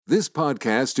This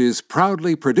podcast is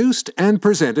proudly produced and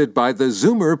presented by the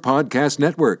Zoomer Podcast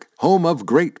Network, home of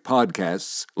great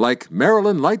podcasts like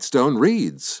Marilyn Lightstone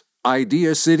Reads,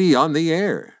 Idea City on the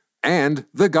Air, and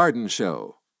The Garden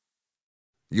Show.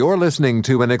 You're listening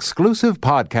to an exclusive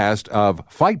podcast of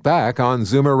Fight Back on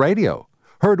Zoomer Radio,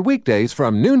 heard weekdays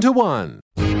from noon to 1.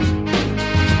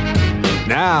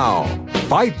 Now,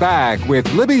 Fight Back with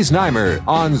Libby Znaimer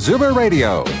on Zoomer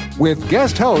Radio with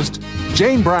guest host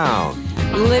Jane Brown.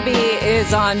 Libby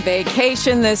is on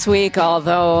vacation this week,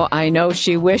 although I know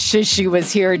she wishes she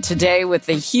was here today with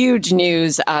the huge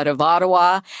news out of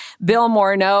Ottawa. Bill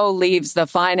Morneau leaves the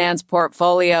finance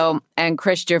portfolio and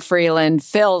Chrystia Freeland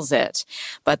fills it.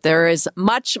 But there is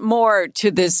much more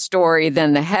to this story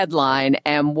than the headline,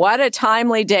 and what a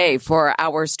timely day for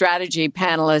our strategy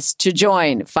panelists to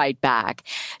join Fight Back.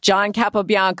 John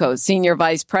Capobianco, Senior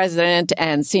Vice President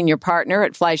and Senior Partner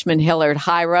at Fleischman Hillard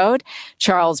High Road.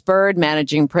 Charles Bird,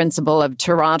 Managing Principal of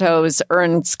Toronto's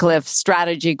Earnscliffe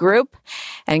Strategy Group.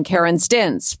 And Karen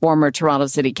Stintz, former Toronto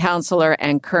City Councillor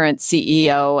and current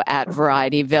CEO at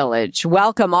Variety Village.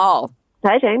 Welcome all.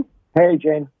 Hi, Jane. Hey,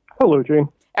 Jane. Hello, Jane.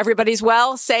 Everybody's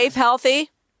well, safe, healthy?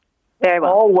 Very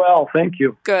well. All well, thank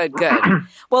you. Good, good.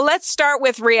 Well, let's start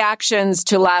with reactions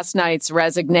to last night's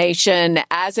resignation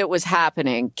as it was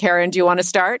happening. Karen, do you want to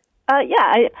start?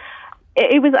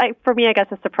 It was, for me, I guess,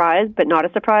 a surprise, but not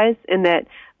a surprise in that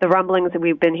the rumblings that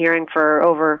we've been hearing for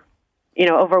over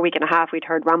a week and a half, we'd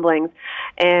heard rumblings.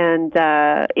 And,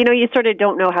 you sort of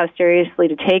don't know how seriously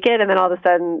to take it. And then all of a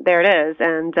sudden, there it is.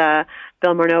 And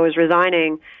Bill Morneau is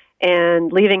resigning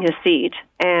and leaving his seat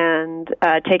and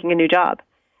taking a new job.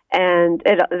 And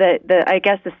I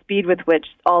guess the speed with which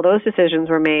all those decisions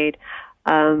were made,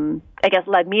 I guess,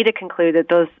 led me to conclude that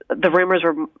the rumors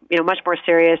were, much more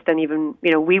serious than even,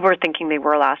 we were thinking they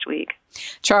were last week.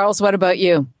 Charles, what about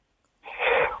you?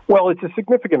 Well, it's a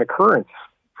significant occurrence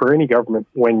for any government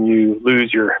when you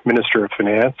lose your Minister of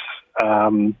Finance.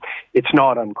 It's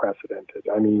not unprecedented.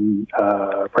 I mean,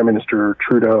 Prime Minister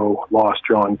Trudeau lost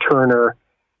John Turner.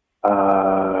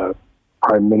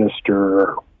 Prime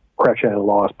Minister Chrétien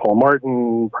lost Paul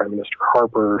Martin. Prime Minister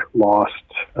Harper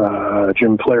lost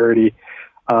Jim Flaherty.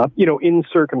 In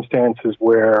circumstances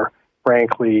where,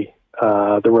 frankly,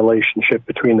 the relationship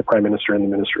between the Prime Minister and the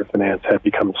Minister of Finance had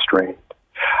become strained.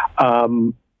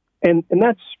 And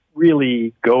that's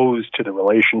really goes to the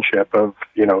relationship of,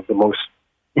 the most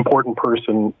important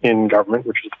person in government,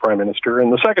 which is the Prime Minister,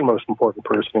 and the second most important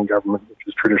person in government, which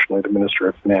is traditionally the Minister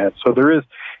of Finance. So there is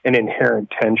an inherent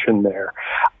tension there.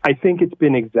 I think it's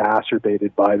been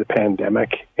exacerbated by the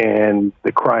pandemic and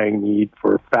the crying need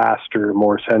for faster,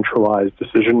 more centralized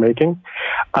decision-making.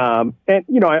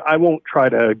 I won't try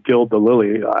to gild the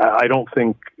lily. I don't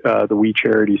think the We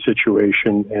Charity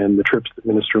situation and the trips that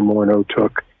Minister Morneau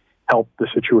took helped the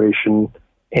situation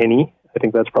any. I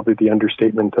think that's probably the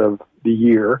understatement of the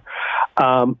year.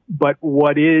 But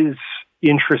what is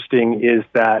interesting is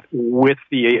that with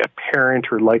the apparent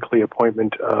or likely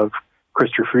appointment of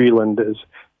Chrystia Freeland as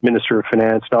Minister of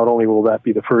Finance, not only will that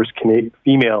be the first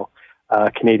female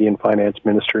Canadian finance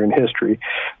minister in history,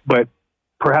 but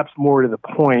perhaps more to the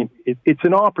point, it's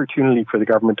an opportunity for the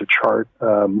government to chart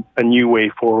a new way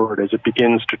forward as it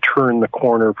begins to turn the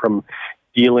corner from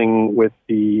dealing with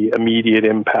the immediate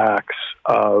impacts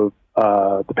of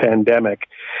the pandemic,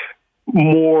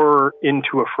 more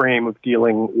into a frame of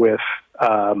dealing with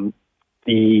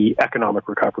the economic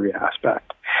recovery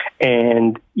aspect.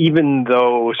 And even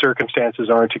though circumstances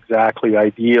aren't exactly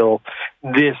ideal,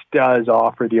 this does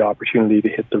offer the opportunity to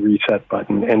hit the reset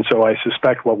button. And so I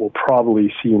suspect what we'll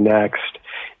probably see next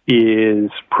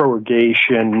is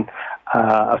prorogation,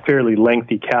 a fairly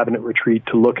lengthy cabinet retreat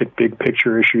to look at big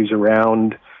picture issues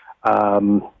around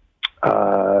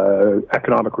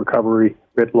economic recovery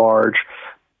writ large,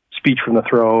 speech from the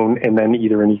throne, and then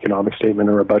either an economic statement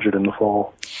or a budget in the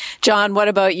fall. John, what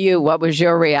about you? What was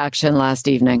your reaction last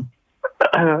evening?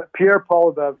 Pierre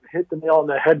Poilievre hit the nail on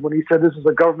the head when he said this is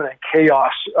a government in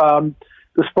chaos.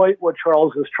 Despite what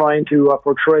Charles is trying to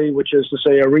portray, which is to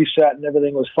say a reset and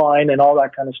everything was fine and all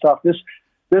that kind of stuff, this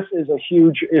is a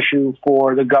huge issue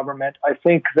for the government. I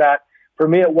think that for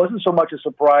me, it wasn't so much a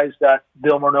surprise that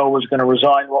Bill Morneau was going to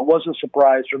resign. What was a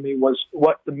surprise for me was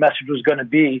what the message was going to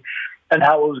be and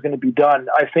how it was going to be done.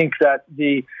 I think that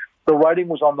the writing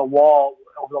was on the wall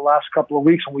over the last couple of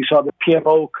weeks when we saw the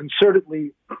PMO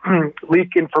concertedly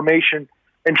leak information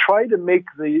and try to make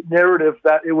the narrative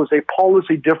that it was a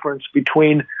policy difference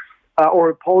between,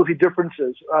 or policy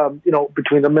differences,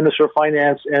 between the Minister of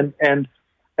Finance and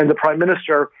the Prime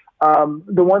Minister.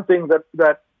 The one thing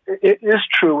that it is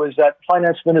true is that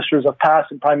finance ministers of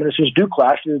past and prime ministers do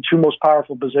clash. They're the two most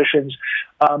powerful positions,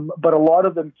 but a lot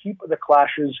of them keep the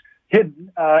clashes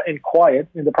hidden and quiet.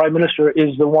 And the prime minister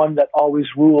is the one that always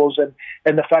rules, and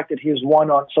the fact that he has won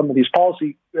on some of these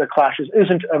policy clashes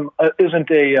isn't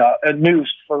a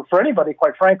news for anybody,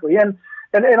 quite frankly. And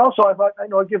also, I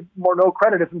give Morneau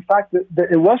credit if in fact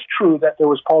that it was true that there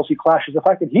was policy clashes. The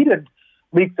fact that he didn't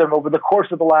leak them over the course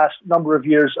of the last number of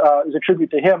years is a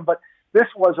tribute to him. But this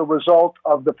was a result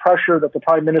of the pressure that the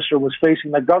prime minister was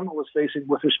facing, the government was facing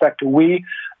with respect to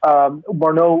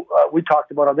Morneau, we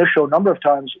talked about on this show a number of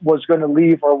times, was going to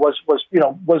leave, or was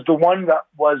the one that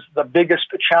was the biggest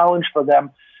challenge for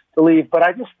them to leave. But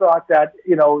I just thought that,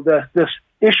 this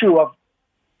issue of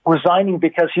resigning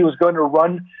because he was going to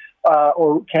run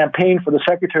or campaign for the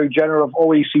Secretary General of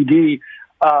OECD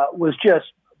was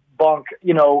just bunk.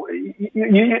 No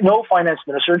finance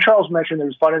minister, and Charles mentioned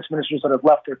there's finance ministers that have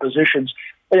left their positions.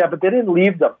 Yeah, but they didn't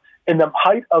leave them in the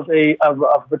height of a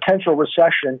potential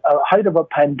recession, height of a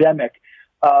pandemic,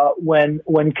 when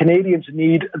Canadians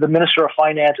need the Minister of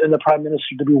Finance and the Prime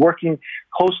Minister to be working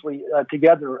closely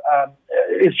together.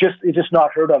 It's just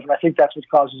not heard of, and I think that's what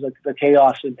causes the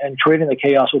chaos and creating the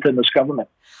chaos within this government.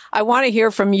 I want to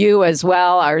hear from you as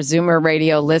well, our Zoomer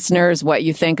Radio listeners, what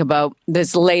you think about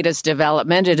this latest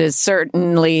development. It is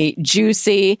certainly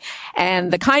juicy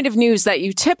and the kind of news that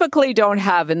you typically don't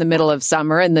have in the middle of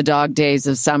summer, in the dog days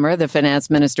of summer, the finance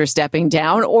minister stepping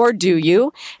down. Or do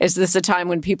you? Is this a time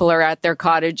when people are at their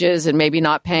cottages and maybe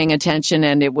not paying attention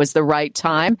and it was the right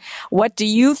time? What do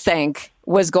you think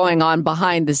was going on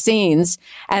behind the scenes,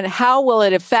 and how will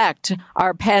it affect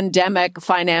our pandemic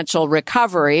financial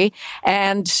recovery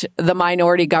and the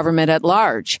minority government at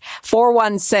large?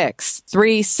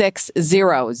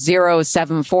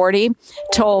 416-360-0740,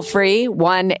 toll free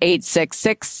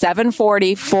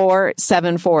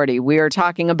 1-866-740-4740. We are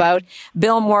talking about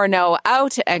Bill Morneau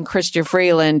out and Chrystia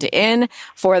Freeland in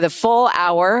for the full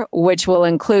hour, which will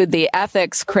include the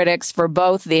ethics critics for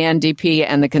both the NDP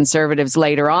and the Conservatives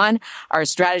later on. Our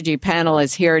strategy panel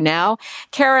is here now.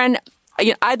 Karen,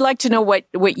 I'd like to know what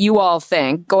you all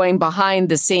think going behind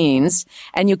the scenes,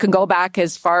 and you can go back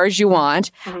as far as you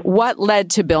want. Mm-hmm. What led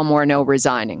to Bill Morneau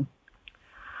resigning?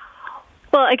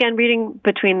 Well, again, reading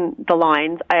between the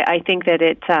lines, I think that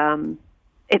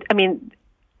and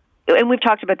we've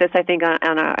talked about this, I think, on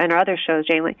our other shows,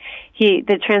 Jane.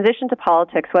 The transition to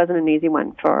politics wasn't an easy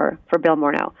one for Bill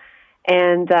Morneau.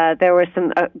 And there were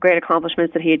some great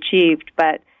accomplishments that he achieved,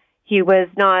 but he was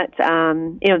not,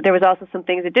 there was also some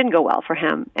things that didn't go well for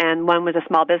him. And one was a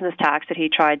small business tax that he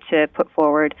tried to put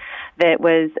forward that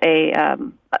was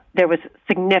there was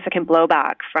significant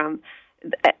blowback from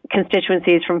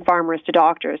constituencies, from farmers to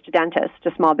doctors to dentists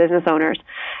to small business owners.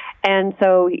 And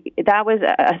so that was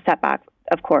a setback,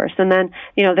 of course. And then,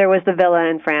 there was the villa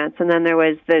in France, and then there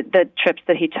was the trips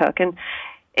that he took. And,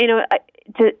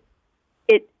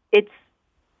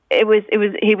 he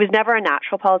was never a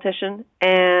natural politician,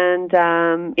 and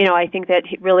I think that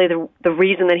really the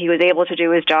reason that he was able to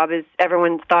do his job is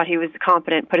everyone thought he was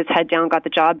competent, put his head down, got the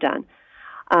job done.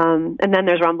 And then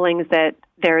there's rumblings that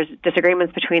there's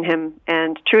disagreements between him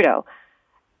and Trudeau.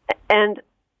 And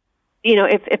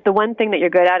if the one thing that you're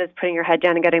good at is putting your head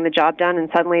down and getting the job done, and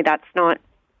suddenly that's not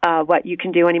what you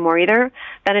can do anymore either,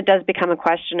 then it does become a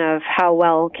question of how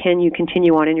well can you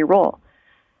continue on in your role.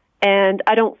 And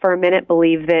I don't for a minute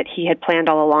believe that he had planned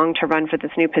all along to run for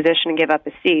this new position and give up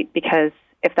his seat, because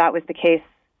if that was the case,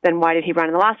 then why did he run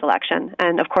in the last election?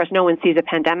 And of course, no one sees a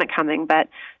pandemic coming, but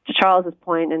to Charles's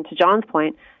point and to John's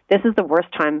point, this is the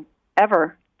worst time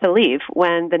ever to leave,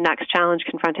 when the next challenge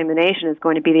confronting the nation is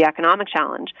going to be the economic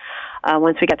challenge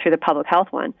once we get through the public health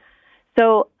one.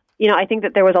 So, I think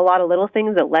that there was a lot of little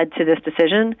things that led to this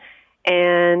decision.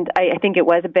 And I think it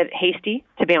was a bit hasty,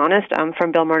 to be honest,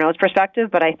 from Bill Morneau's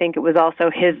perspective, but I think it was also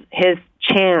his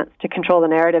chance to control the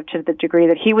narrative to the degree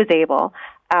that he was able.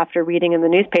 After reading in the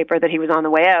newspaper that he was on the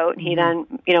way out, he then,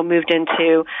 moved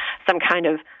into some kind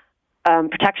of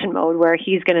protection mode where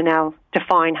he's going to now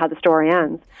define how the story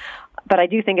ends. But I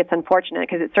do think it's unfortunate,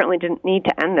 because it certainly didn't need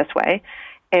to end this way.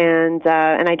 And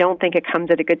I don't think it comes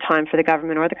at a good time for the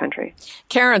government or the country.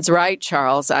 Karen's right,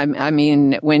 Charles. I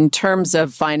mean, in terms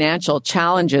of financial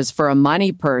challenges for a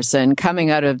money person coming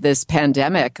out of this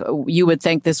pandemic, you would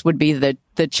think this would be the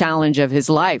challenge of his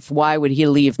life. Why would he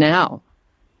leave now?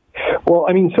 Well,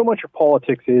 so much of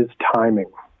politics is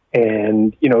timing.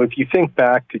 And, if you think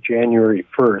back to January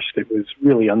 1st, it was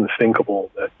really unthinkable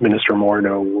that Minister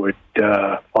Morneau would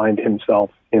find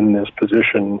himself in this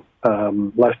position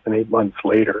less than 8 months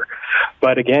later.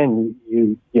 But again,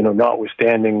 you know,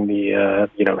 notwithstanding the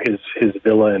his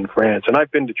villa in France, and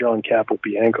I've been to John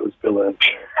Capobianco's villa in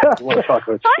France. You want to talk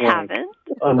about I haven't.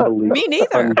 Unbelievable. Me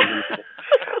neither.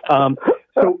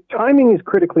 So timing is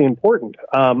critically important.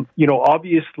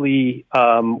 Obviously,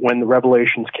 when the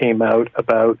revelations came out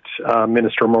about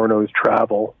Minister Morneau's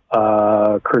travel,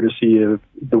 courtesy of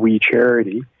the We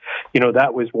Charity,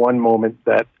 that was one moment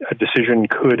that a decision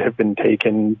could have been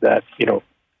taken that,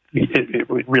 it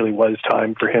really was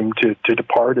time for him to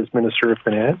depart as Minister of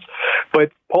Finance.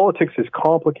 But politics is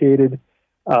complicated.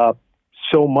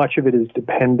 So much of it is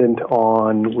dependent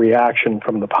on reaction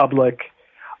from the public.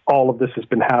 All of this has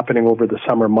been happening over the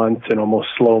summer months in almost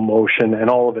slow motion, and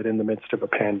all of it in the midst of a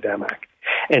pandemic.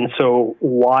 And so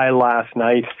why last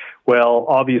night? Well,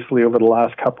 obviously over the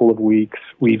last couple of weeks,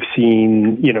 we've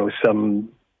seen, some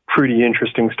pretty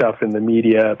interesting stuff in the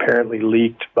media, apparently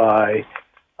leaked by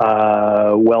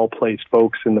well-placed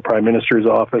folks in the Prime Minister's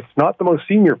office, not the most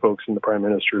senior folks in the Prime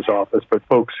Minister's office, but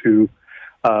folks who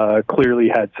clearly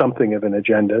had something of an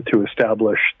agenda to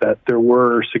establish that there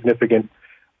were significant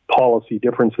policy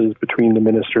differences between the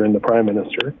minister and the prime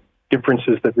minister,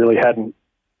 differences that really hadn't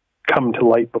come to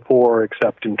light before,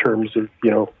 except in terms of,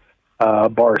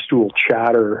 barstool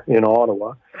chatter in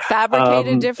Ottawa.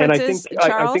 Fabricated differences, and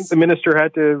I think the minister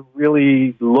had to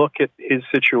really look at his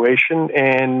situation,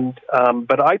 and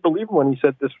but I believe him when he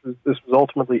said this was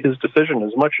ultimately his decision.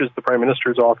 As much as the prime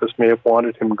minister's office may have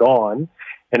wanted him gone,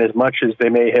 and as much as they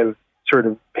may have sort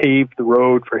of paved the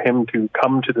road for him to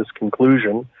come to this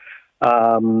conclusion,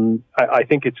 I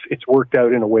think it's worked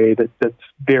out in a way that's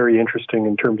very interesting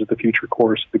in terms of the future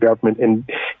course of the government. And,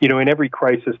 in every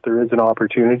crisis, there is an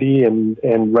opportunity.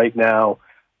 And right now,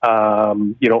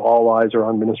 all eyes are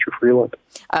on Minister Freeland.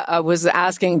 I was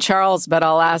asking Charles, but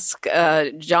I'll ask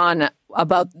John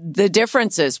about the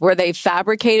differences. Were they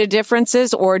fabricated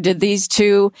differences, or did these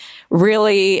two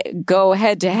really go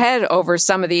head to head over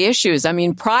some of the issues? I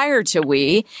mean, prior to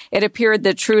it appeared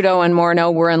that Trudeau and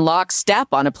Morneau were in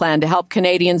lockstep on a plan to help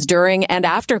Canadians during and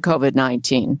after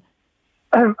COVID-19.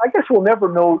 I guess we'll never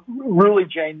know, really,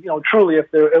 Jane, truly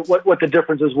what the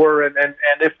differences were and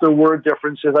if there were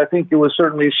differences. I think it was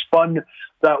certainly spun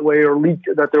that way or leaked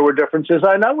that there were differences.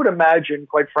 And I would imagine,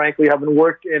 quite frankly, having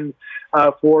worked in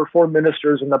for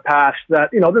ministers in the past,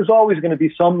 that, there's always going to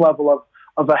be some level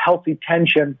of a healthy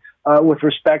tension with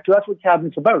respect to, that's what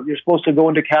cabinet's about. You're supposed to go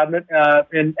into cabinet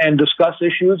and discuss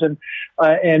issues and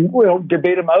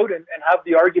debate them out and have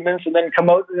the arguments and then come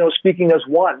out, speaking as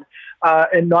one.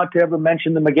 And not to ever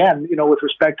mention them again, with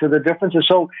respect to the differences.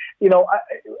 So,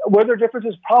 were there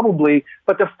differences? Probably,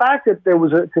 but the fact that there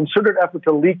was a concerted effort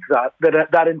to leak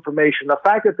that information, the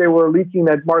fact that they were leaking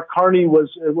that Mark Carney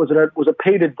was a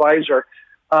paid advisor,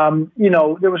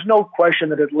 there was no question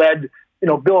that it led,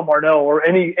 Bill Morneau or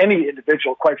any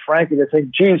individual, quite frankly, to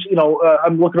think, geez,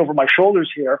 I'm looking over my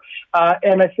shoulders here.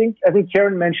 And I think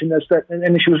Karen mentioned this,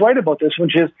 and she was right about this,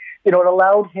 which is, it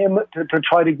allowed him to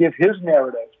try to give his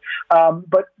narrative.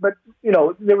 But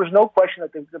there was no question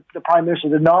that the Prime Minister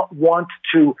did not want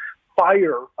to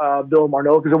fire Bill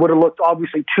Morneau, because it would have looked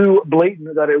obviously too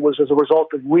blatant that it was as a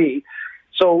result of we.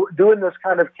 So doing this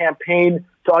kind of campaign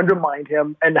to undermine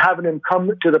him and having him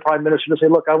come to the Prime Minister to say,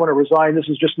 look, I want to resign. This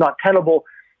is just not tenable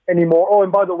anymore. Oh,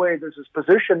 and by the way, there's this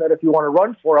position that if you want to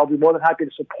run for, I'll be more than happy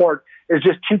to support, is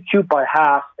just too cute by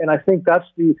half. And I think that's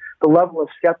the level of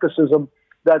skepticism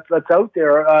that's out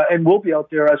there and will be out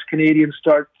there as Canadians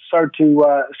start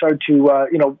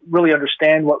to really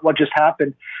understand what just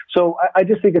happened. So I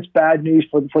just think it's bad news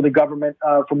for the government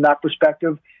from that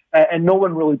perspective. And no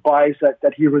one really buys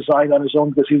that he resigned on his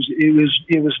own, because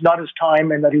it was not his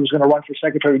time, and that he was going to run for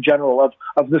Secretary General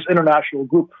of this international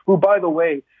group, who, by the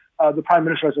way, the Prime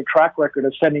Minister has a track record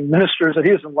of sending ministers that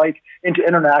he doesn't like into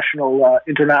international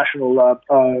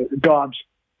jobs.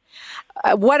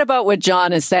 What about what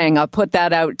John is saying? I'll put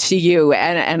that out to you.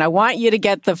 And I want you to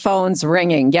get the phones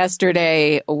ringing.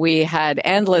 Yesterday, we had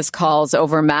endless calls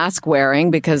over mask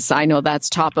wearing, because I know that's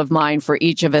top of mind for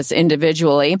each of us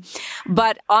individually.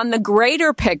 But on the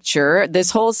greater picture,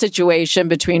 this whole situation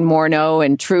between Morneau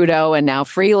and Trudeau and now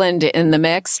Freeland in the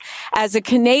mix, as a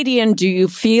Canadian, do you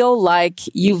feel like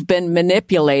you've been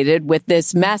manipulated with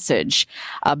this message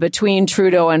between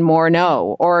Trudeau and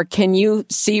Morneau? Or can you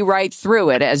see right through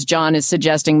it, as John is is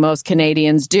suggesting most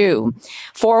Canadians do.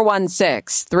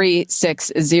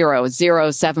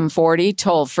 416-360-0740,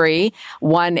 toll free,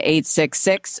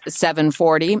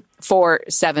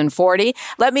 1-866-740-4740.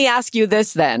 Let me ask you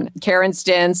this then, Karen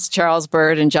Stintz, Charles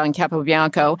Bird, and John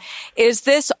Capobianco. Is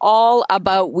this all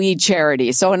about We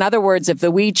Charity? So in other words, if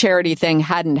the We Charity thing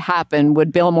hadn't happened,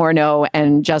 would Bill Morneau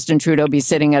and Justin Trudeau be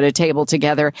sitting at a table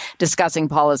together discussing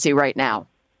policy right now?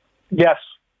 Yes.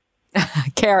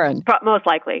 Karen? Most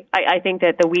likely. I think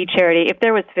that the We Charity, if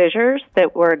there was fissures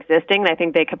that were existing, I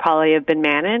think they could probably have been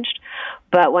managed.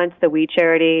 But once the We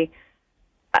Charity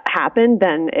happened,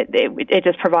 then it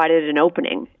just provided an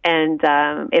opening. And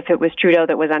if it was Trudeau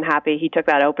that was unhappy, he took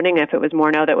that opening. If it was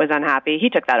Morneau that was unhappy, he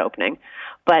took that opening.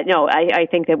 But no, I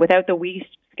think that without the We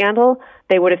scandal,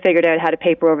 they would have figured out how to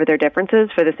paper over their differences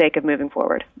for the sake of moving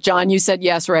forward. John, you said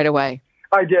yes right away.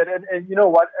 I did, and you know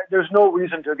what? There's no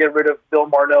reason to get rid of Bill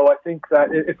Morneau. I think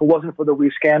that if it wasn't for the We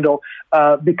scandal,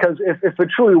 because if it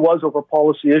truly was over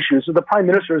policy issues, the Prime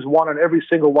Minister has won on every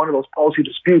single one of those policy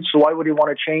disputes, so why would he want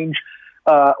to change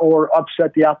or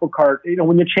upset the apple cart? You know,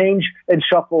 when you change and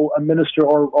shuffle a minister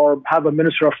or have a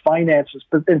Minister of Finances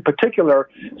in particular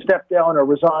step down or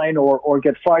resign or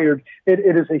get fired, it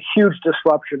is a huge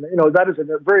disruption. You know, that is a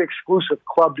very exclusive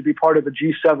club to be part of the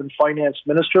G7 finance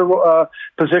minister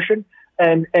position.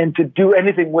 And to do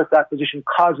anything with that position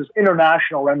causes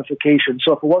international ramifications.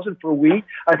 So if it wasn't for We,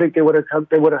 I think they would have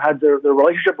had their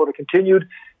relationship would have continued,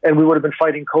 and we would have been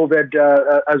fighting COVID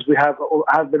as we have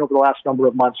been over the last number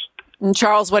of months. And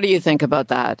Charles, what do you think about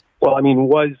that? Well, I mean,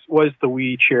 was the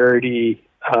We Charity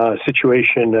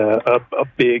situation a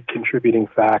big contributing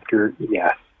factor?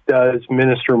 Yes. Does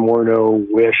Minister Morneau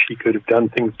wish he could have done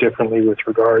things differently with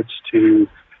regards to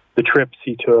the trips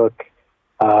he took?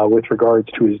 With regards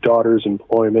to his daughter's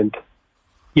employment,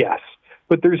 yes.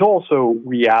 But there's also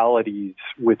realities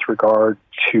with regard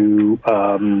to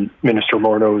Minister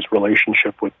Morneau's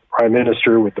relationship with the Prime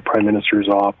Minister, with the Prime Minister's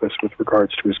office, with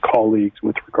regards to his colleagues,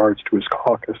 with regards to his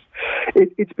caucus.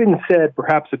 It's been said,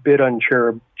 perhaps a bit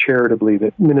uncharitably,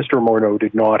 that Minister Morneau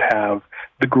did not have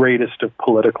the greatest of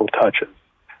political touches.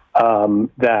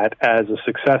 That as a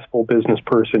successful business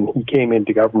person, he came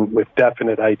into government with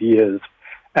definite ideas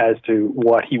as to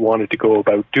what he wanted to go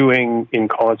about doing in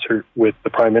concert with the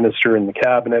Prime Minister and the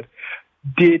Cabinet.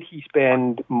 Did he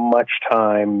spend much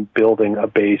time building a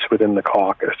base within the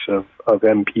caucus of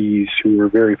MPs who were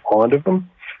very fond of him?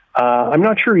 I'm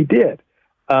not sure he did.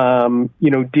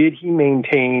 Did he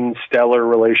maintain stellar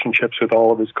relationships with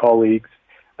all of his colleagues?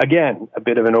 Again, a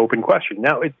bit of an open question.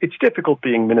 Now, it's difficult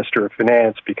being Minister of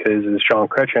Finance because, as Jean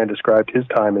Chrétien described his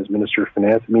time as Minister of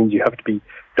Finance, it means you have to be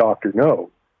Dr. No,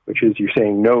 which is you're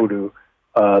saying no to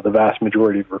the vast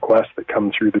majority of requests that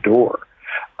come through the door.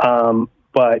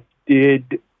 But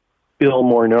did Bill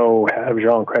Morneau have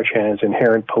Jean Chrétien's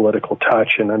inherent political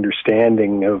touch and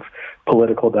understanding of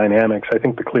political dynamics? I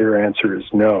think the clear answer is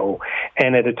no.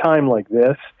 And at a time like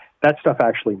this, that stuff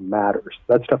actually matters.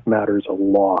 That stuff matters a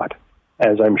lot,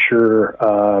 as I'm sure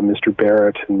Mr.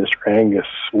 Barrett and Mr. Angus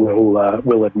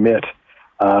will admit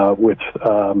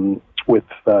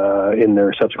in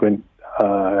their subsequent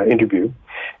interview.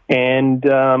 And,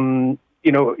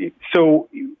 so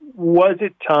was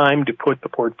it time to put the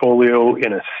portfolio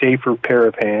in a safer pair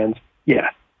of hands?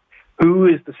 Yes. Who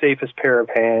is the safest pair of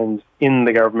hands in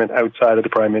the government outside of the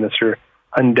Prime Minister?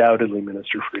 Undoubtedly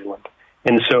Minister Freeland.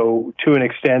 And so, to an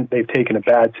extent, they've taken a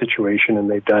bad situation and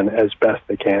they've done as best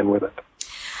they can with it.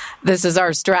 This is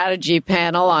our strategy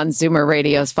panel on Zoomer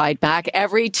Radio's Fight Back.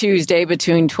 Every Tuesday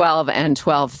between 12 and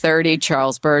 12:30,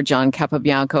 Charles Bird, John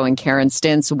Capobianco, and Karen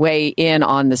Stintz weigh in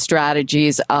on the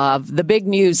strategies of the big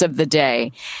news of the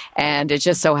day. And it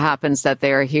just so happens that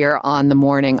they're here on the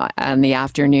morning and the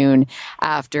afternoon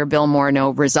after Bill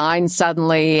Morneau resigned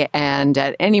suddenly. And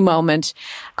at any moment,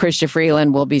 Chrystia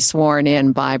Freeland will be sworn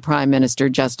in by Prime Minister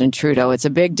Justin Trudeau. It's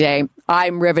a big day.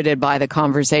 I'm riveted by the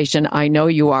conversation. I know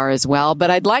you are as well,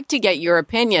 but I'd like to get your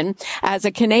opinion as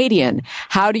a Canadian.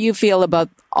 How do you feel about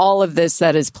all of this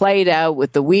that has played out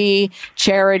with the We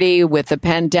Charity, with the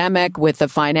pandemic, with the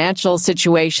financial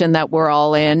situation that we're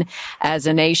all in as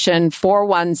a nation?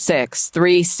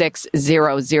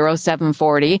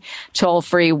 416-360-0740, toll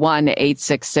free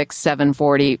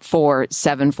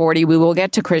 1-866-740-4740. We will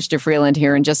get to Chrystia Freeland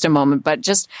here in just a moment, but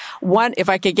just one, if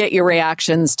I could get your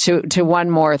reactions to one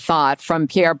more thought from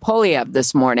Pierre Poilievre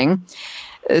this morning.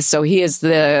 So he is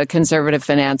the conservative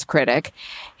finance critic.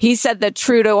 He said that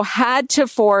Trudeau had to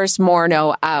force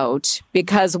Morneau out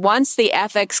because once the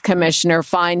ethics commissioner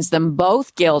finds them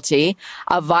both guilty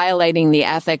of violating the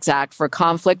Ethics Act for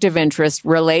conflict of interest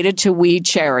related to We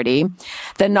Charity,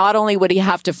 then not only would he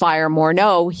have to fire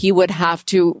Morneau, he would have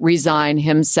to resign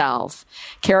himself.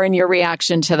 Karen, your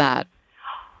reaction to that?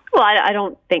 Well, I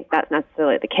don't think that's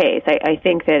necessarily the case. I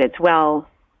think that it's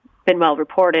been well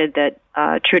reported that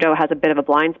Trudeau has a bit of a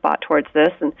blind spot towards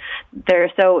this, and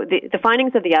the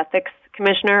findings of the ethics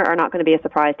commissioner are not going to be a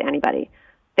surprise to anybody.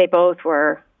 They both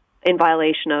were in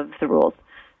violation of the rules,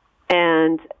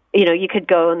 and you could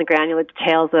go in the granular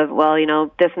details of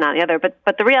this and that and the other,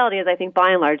 but the reality is, I think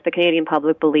by and large the Canadian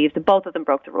public believes that both of them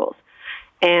broke the rules.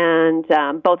 And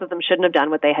both of them shouldn't have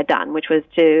done what they had done, which was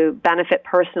to benefit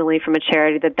personally from a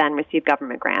charity that then received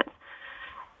government grants.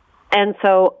 And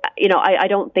so, I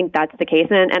don't think that's the case,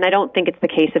 and I don't think it's the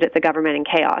case that it's a government in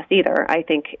chaos either. I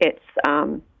think it's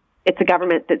a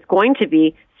government that's going to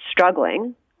be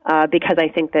struggling because I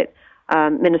think that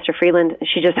Minister Freeland,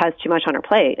 she just has too much on her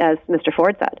plate, as Mr.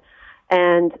 Ford said,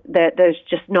 and that there's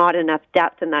just not enough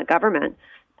depth in that government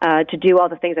to do all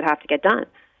the things that have to get done.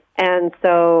 And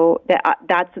so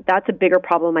that's a bigger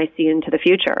problem I see into the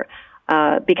future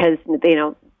because,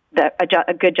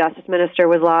 a good justice minister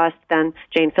was lost, then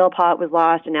Jane Philpott was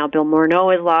lost, and now Bill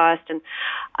Morneau is lost.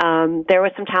 And there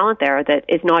was some talent there that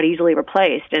is not easily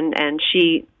replaced. And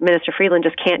Minister Freeland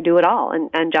just can't do it all,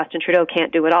 and Justin Trudeau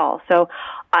can't do it all. So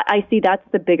I see that's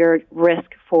the bigger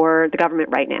risk for the government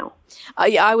right now.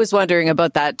 I was wondering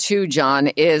about that too, John.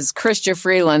 Is Chrystia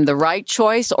Freeland the right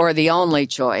choice or the only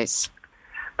choice?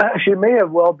 She may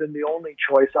have well been the only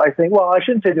choice, I think. Well, I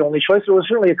shouldn't say the only choice. There was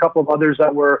certainly a couple of others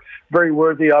that were very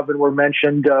worthy of and were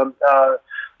mentioned.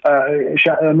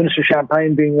 Minister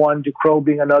Champagne being one, Ducrot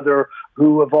being another,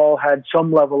 who have all had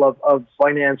some level of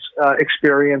finance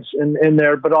experience in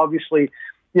there. But obviously,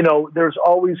 there's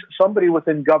always somebody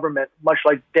within government, much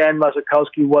like Dan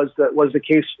Mazurkowski was the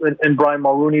case in Brian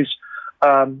Mulroney's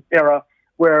era,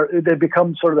 where they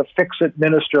become sort of a fix-it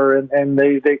minister and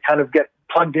they kind of get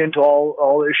plugged into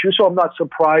all issues. So I'm not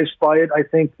surprised by it. I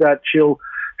think that she'll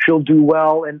do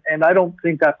well. And I don't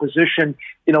think that position,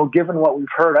 given what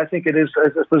we've heard, I think it is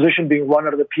a position being run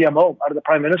out of the PMO, out of the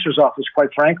Prime Minister's office, quite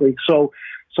frankly. So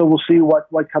we'll see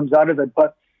what comes out of it.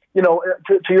 But,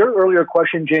 to your earlier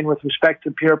question, Jane, with respect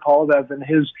to Pierre Poilievre and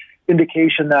his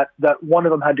indication that one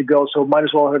of them had to go, so it might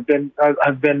as well have been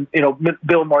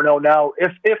Bill Morneau now,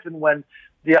 if and when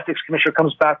the ethics commissioner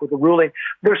comes back with a ruling.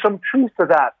 There's some truth to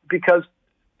that because,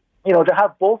 to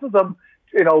have both of them,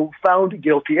 found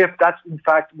guilty, if that's in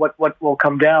fact what will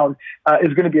come down,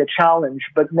 is going to be a challenge.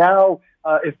 But now,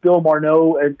 if Bill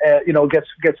Morneau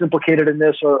gets implicated in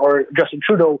this, or Justin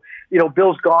Trudeau,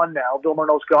 Bill's gone now. Bill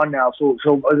Morneau's gone now, so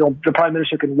the Prime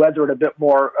Minister can weather it a bit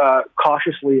more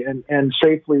cautiously and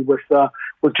safely with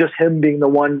just him being the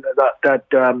one that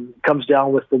comes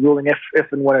down with the ruling,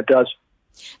 if and when it does.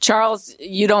 Charles,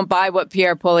 you don't buy what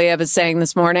Pierre Poilievre is saying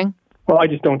this morning? Well, I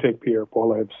just don't take Pierre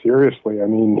Poilievre seriously. I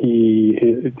mean,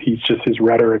 he's just, his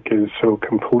rhetoric is so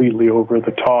completely over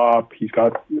the top. He's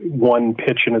got one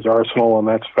pitch in his arsenal, and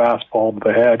that's fastball to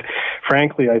the head.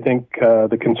 Frankly, I think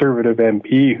the Conservative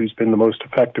MP who's been the most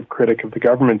effective critic of the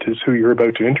government is who you're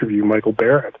about to interview, Michael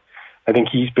Barrett. I think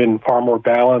he's been far more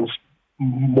balanced,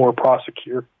 more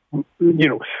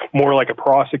more like a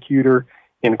prosecutor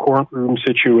in a courtroom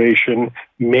situation,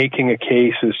 making a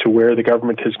case as to where the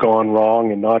government has gone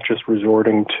wrong and not just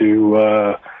resorting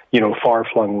to,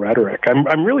 far-flung rhetoric.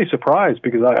 I'm really surprised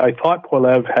because I thought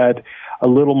Poilievre had a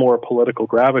little more political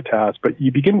gravitas, but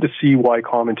you begin to see why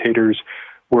commentators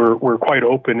were quite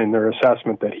open in their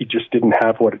assessment that he just didn't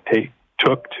have what it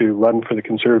took to run for the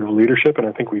Conservative leadership, and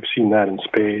I think we've seen that in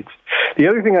spades. The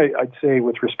other thing I'd say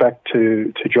with respect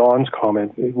to John's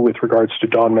comment with regards to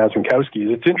Don Mazurkowski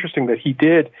is it's interesting that he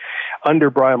did,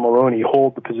 under Brian Mulroney,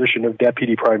 hold the position of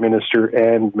Deputy Prime Minister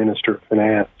and Minister of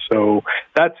Finance. So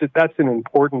that's an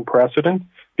important precedent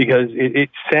because it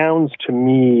sounds to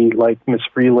me like Ms.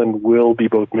 Freeland will be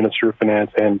both Minister of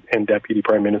Finance and Deputy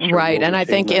Prime Minister. Right, and I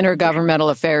think Intergovernmental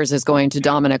Affairs is going to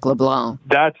Dominic LeBlanc.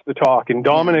 That's the talk. And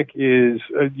Dominic is,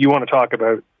 you want to talk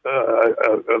about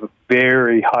a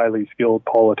very highly skilled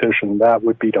politician, that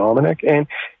would be Dominic. And,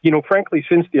 frankly,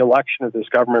 since the election of this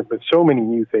government with so many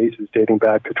new faces dating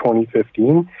back to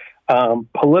 2015,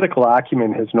 political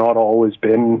acumen has not always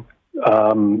been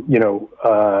something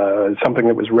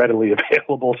that was readily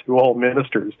available to all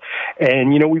ministers.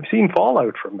 And, we've seen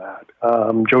fallout from that.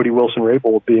 Jody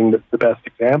Wilson-Raybould being the best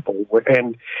example.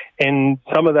 And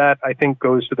some of that, I think,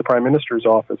 goes to the Prime Minister's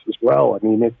office as well. I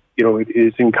mean, it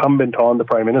is incumbent on the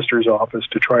Prime Minister's office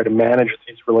to try to manage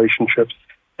these relationships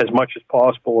as much as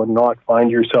possible and not find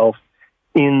yourself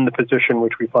in the position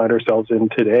which we find ourselves in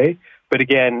today. But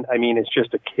again, I mean, it's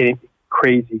just a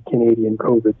crazy Canadian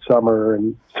COVID summer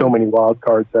and so many wild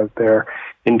cards out there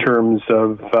in terms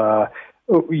of,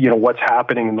 what's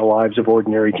happening in the lives of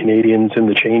ordinary Canadians and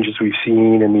the changes we've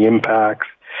seen and the impacts.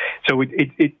 So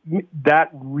that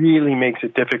really makes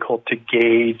it difficult to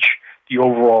gauge the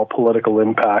overall political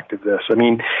impact of this. I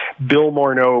mean, Bill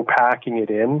Morneau packing it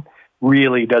in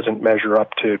really doesn't measure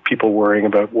up to people worrying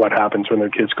about what happens when their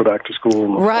kids go back to school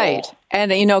in the Right. fall.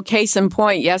 And, case in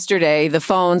point, yesterday, the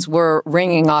phones were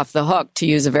ringing off the hook, to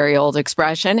use a very old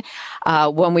expression,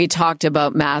 when we talked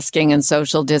about masking and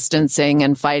social distancing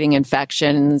and fighting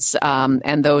infections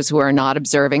and those who are not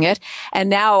observing it. And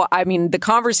now, I mean, the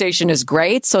conversation is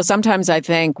great. So sometimes I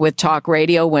think with talk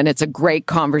radio, when it's a great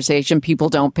conversation, people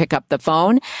don't pick up the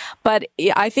phone. But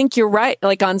I think you're right.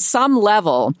 Like on some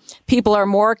level, people are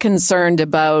more concerned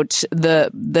about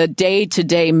the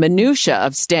day-to-day minutia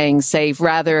of staying safe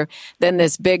rather than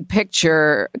this big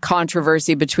picture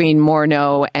controversy between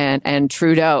Morneau and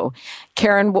Trudeau.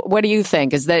 Karen, what do you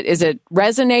think? Is it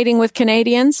resonating with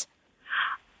Canadians?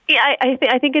 Yeah,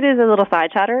 I think it is a little side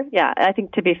chatter. Yeah, I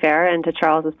think to be fair, and to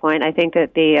Charles's point, I think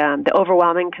that the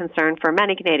overwhelming concern for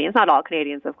many Canadians, not all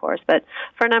Canadians, of course, but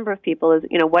for a number of people is,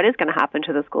 what is going to happen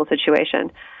to the school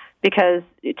situation? Because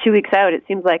 2 weeks out, it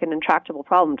seems like an intractable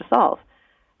problem to solve.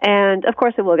 And of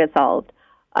course it will get solved.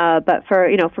 But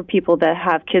for people that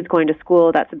have kids going to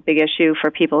school, that's a big issue.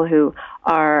 For people who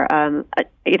are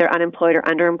either unemployed or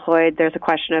underemployed, there's a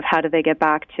question of how do they get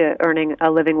back to earning a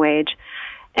living wage.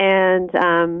 And,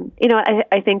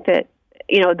 I think that,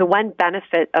 the one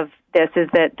benefit of this is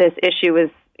that this issue is,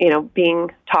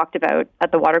 being talked about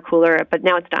at the water cooler, but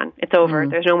now it's done. It's over. Mm-hmm.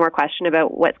 There's no more question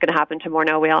about what's going to happen to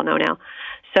Morneau. We all know now.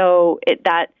 So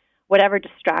whatever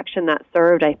distraction that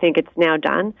served, I think it's now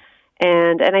done.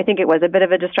 And I think it was a bit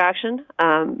of a distraction.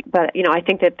 But, I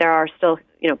think that there are still,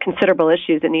 considerable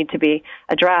issues that need to be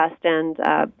addressed. And,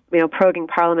 proroguing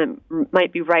Parliament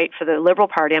might be right for the Liberal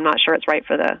Party. I'm not sure it's right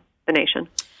for the nation.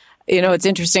 It's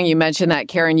interesting you mentioned that,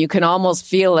 Karen. You can almost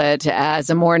feel it as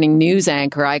a morning news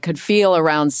anchor. I could feel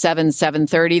around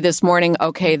 7:30 this morning,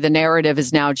 okay, the narrative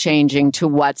is now changing to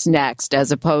what's next,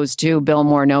 as opposed to Bill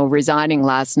Morneau resigning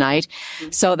last night.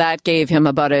 So that gave him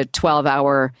about a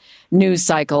 12-hour news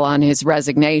cycle on his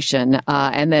resignation.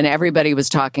 And then everybody was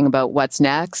talking about what's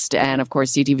next. And of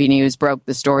course, CTV News broke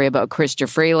the story about Chrystia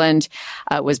Freeland.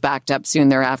 It was backed up soon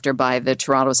thereafter by the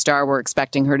Toronto Star. We're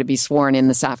expecting her to be sworn in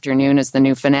this afternoon as the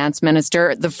new finance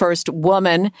minister, the first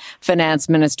woman finance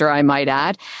minister, I might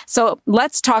add. So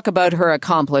let's talk about her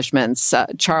accomplishments.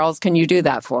 Charles, can you do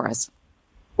that for us?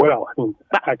 Well,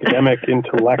 academic,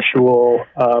 intellectual,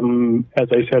 as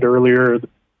I said earlier,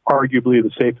 arguably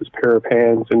the safest pair of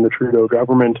hands in the Trudeau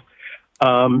government.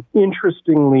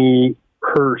 Interestingly,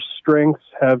 her strengths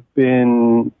have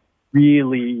been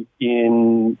really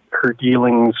in her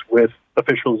dealings with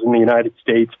officials in the United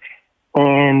States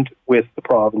and with the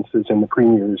provinces and the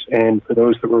premiers. And for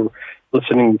those that were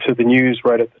listening to the news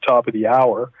right at the top of the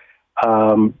hour,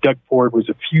 Doug Ford was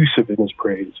effusive in his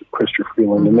praise of Chrystia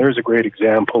Freeland. And there's a great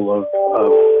example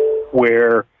of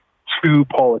where two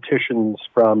politicians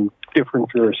from different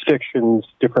jurisdictions,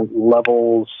 different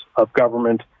levels of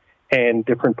government, and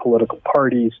different political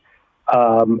parties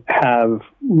have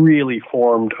really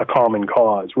formed a common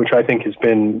cause, which I think has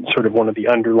been sort of one of the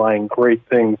underlying great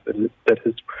things that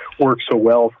has worked so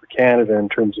well for Canada in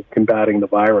terms of combating the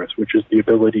virus, which is the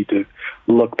ability to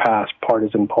look past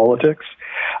partisan politics.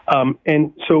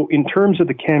 And so in terms of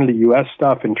the Canada-US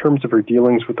stuff, in terms of her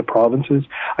dealings with the provinces,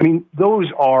 I mean, those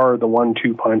are the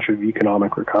 1-2 punch of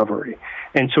economic recovery.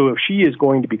 And so if she is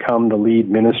going to become the lead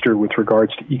minister with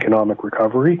regards to economic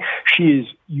recovery, she is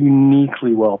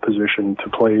uniquely well positioned to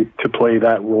play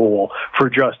that role for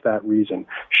just that reason.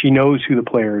 She knows who the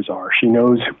players are. She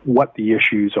knows what the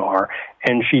issues are,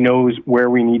 and she knows where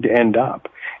we need to end up.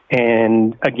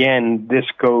 And again, this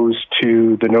goes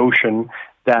to the notion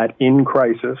that in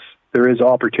crisis, there is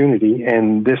opportunity,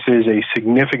 and this is a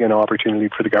significant opportunity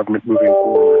for the government moving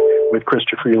forward with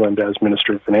Chrystia Freeland as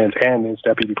Minister of Finance and as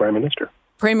Deputy Prime Minister.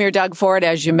 Premier Doug Ford,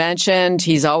 as you mentioned,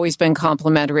 he's always been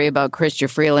complimentary about Chrystia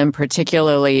Freeland,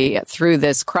 particularly through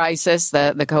this crisis,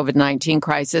 the COVID-19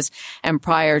 crisis, and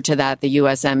prior to that, the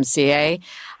USMCA.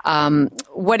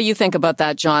 What do you think about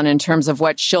that, John, in terms of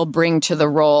what she'll bring to the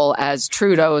role as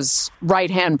Trudeau's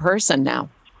right-hand person now?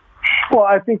 Well,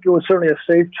 I think it was certainly a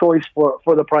safe choice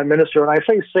for the Prime Minister. And I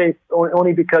say safe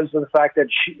only because of the fact that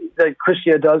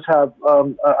Chrystia does have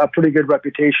a pretty good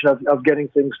reputation of getting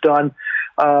things done.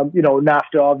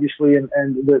 NAFTA, obviously, and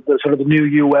the sort of the new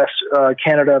U.S.,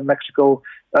 Canada, Mexico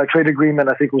trade agreement,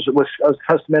 I think was a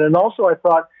testament. And also, I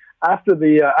thought after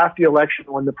the election,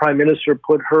 when the Prime Minister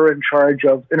put her in charge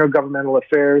of intergovernmental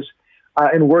affairs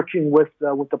and working with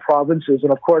the provinces,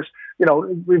 and of course,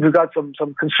 we've got some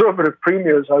conservative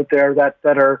premiers out there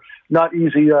that are not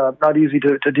easy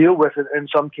to deal with in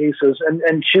some cases,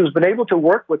 and she's been able to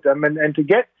work with them and to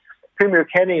get Premier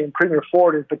Kenney and Premier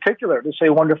Ford in particular to say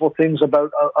wonderful things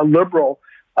about a Liberal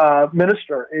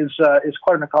minister is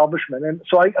quite an accomplishment, and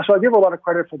so I give her a lot of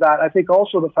credit for that. I think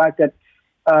also the fact that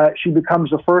she becomes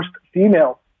the first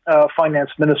female finance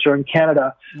minister in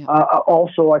Canada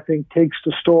also, I think, takes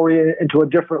the story into a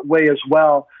different way as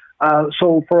well.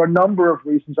 So for a number of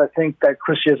reasons, I think that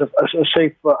Chrystia is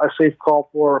a safe call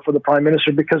for the Prime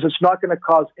Minister, because it's not going to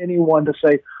cause anyone to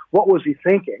say, what was he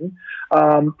thinking?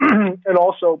 And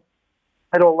also,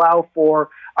 it'll allow for,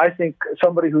 I think,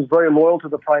 somebody who's very loyal to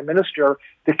the Prime Minister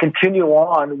to continue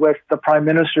on with the Prime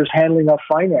Minister's handling of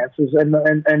finances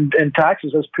and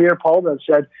taxes. As Pierre Poilievre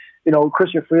said,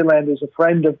 Chrystia Freeland is a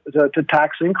friend to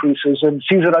tax increases and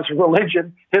sees it as a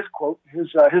religion. His quote,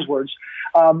 his words.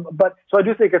 But so I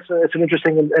do think it's an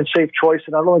interesting and safe choice,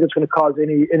 and I don't think it's going to cause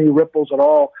any ripples at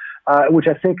all, which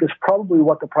I think is probably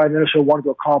what the Prime Minister wanted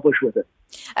to accomplish with it.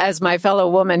 As my fellow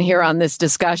woman here on this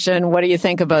discussion, what do you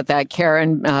think about that,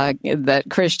 Karen, that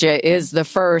Chrystia is the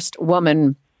first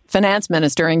woman finance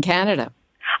minister in Canada?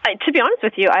 To be honest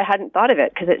with you, I hadn't thought of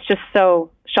it, because it's just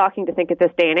so shocking to think at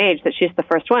this day and age that she's the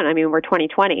first one. I mean, we're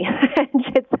 2020.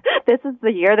 This is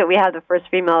the year that we have the first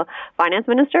female finance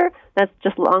minister. That's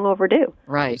just long overdue.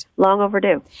 Right. Long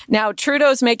overdue. Now,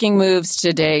 Trudeau's making moves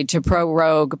today to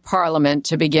prorogue Parliament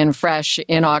to begin fresh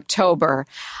in October.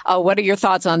 What are your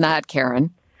thoughts on that,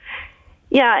 Karen?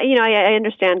 Yeah, I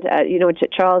understand,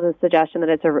 Charles' suggestion that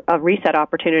it's a reset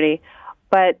opportunity.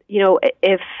 But,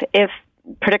 if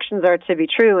predictions are to be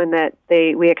true and that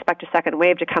we expect a second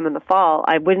wave to come in the fall,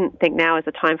 I wouldn't think now is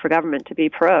the time for government to be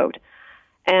prorogued.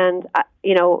 And,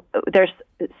 there's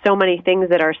so many things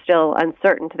that are still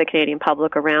uncertain to the Canadian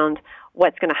public around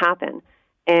what's going to happen.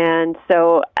 And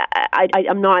so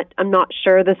I'm not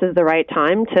sure this is the right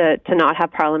time to not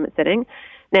have Parliament sitting.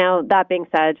 Now, that being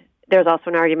said, there's also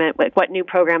an argument with what new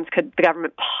programs could the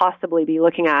government possibly be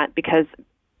looking at, because,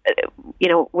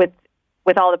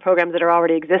 with all the programs that are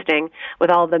already existing, with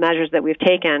all of the measures that we've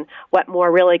taken, what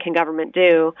more really can government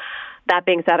do? That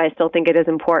being said, I still think it is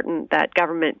important that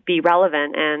government be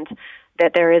relevant and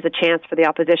that there is a chance for the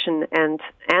opposition and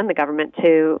the government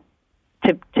to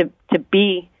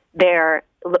be there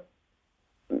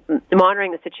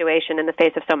monitoring the situation in the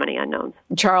face of so many unknowns.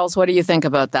 Charles, what do you think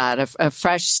about that? A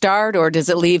fresh start, or does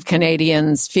it leave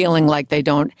Canadians feeling like they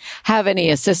don't have any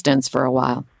assistance for a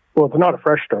while? Well, it's not a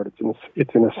fresh start.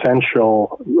 It's an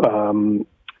essential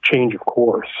change of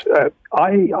course.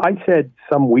 I said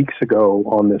some weeks ago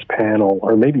on this panel,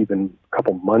 or maybe even a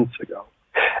couple months ago,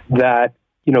 that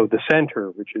the center,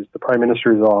 which is the Prime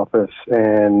Minister's office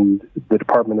and the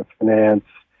Department of Finance,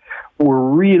 were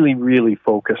really, really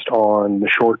focused on the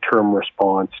short-term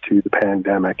response to the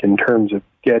pandemic in terms of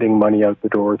getting money out the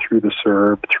door through the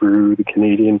CERB, through the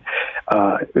Canadian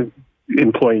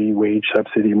employee wage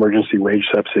subsidy, emergency wage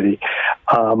subsidy,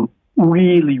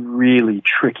 really, really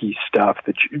tricky stuff,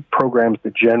 programs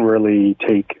that generally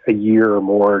take a year or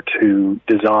more to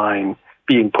design,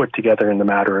 being put together in the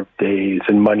matter of days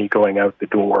and money going out the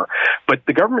door. But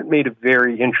the government made a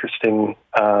very interesting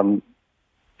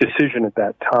decision at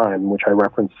that time, which I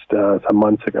referenced some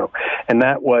months ago, and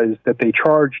that was that they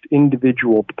charged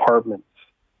individual departments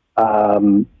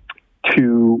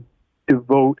to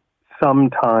devote some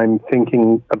time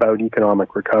thinking about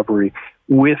economic recovery,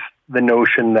 with the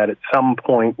notion that at some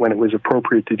point when it was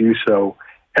appropriate to do so,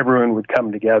 everyone would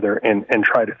come together and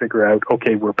try to figure out,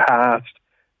 okay, we're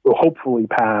hopefully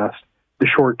past the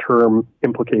short-term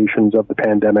implications of the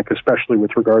pandemic, especially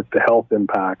with regards to health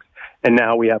impacts, and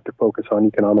now we have to focus on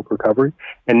economic recovery,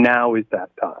 and now is that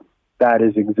time. That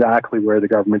is exactly where the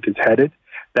government is headed.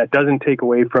 That doesn't take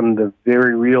away from the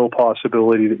very real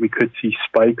possibility that we could see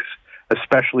spikes,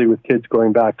 especially with kids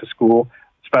going back to school,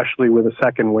 especially with a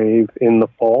second wave in the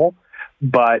fall.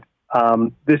 But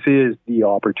this is the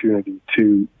opportunity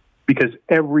because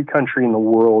every country in the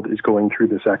world is going through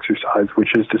this exercise,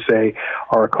 which is to say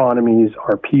our economies,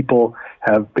 our people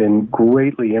have been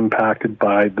greatly impacted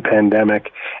by the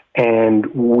pandemic, And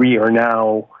we are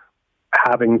now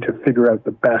having to figure out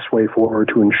the best way forward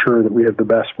to ensure that we have the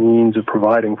best means of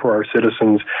providing for our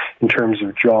citizens in terms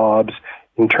of jobs,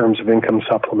 in terms of income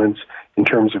supplements, in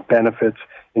terms of benefits,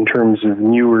 in terms of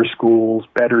newer schools,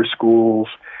 better schools,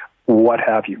 what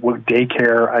have you,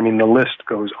 daycare. I mean, the list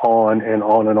goes on and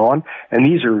on and on. And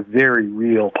these are very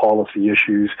real policy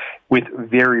issues with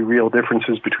very real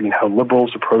differences between how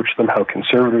Liberals approach them, how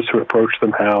Conservatives who approach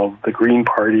them, how the Green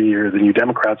Party or the New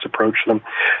Democrats approach them.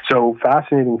 So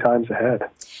fascinating times ahead.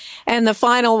 And the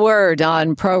final word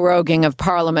on proroguing of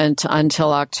Parliament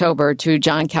until October to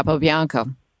John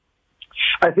Capobianco.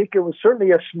 I think it was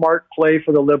certainly a smart play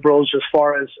for the Liberals as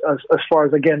far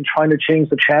as again trying to change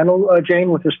the channel,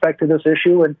 Jane, with respect to this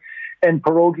issue, and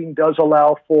proroguing does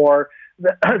allow for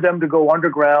them to go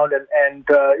underground and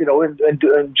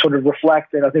sort of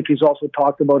reflect. And I think he's also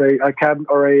talked about a cabinet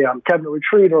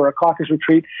retreat or a caucus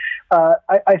retreat.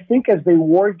 I think as they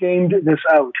war gamed this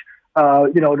out,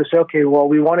 to say, okay, well,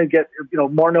 we want to get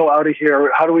Morneau out of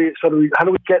here. How do we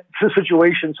get to the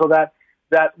situation so that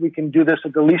we can do this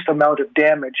at the least amount of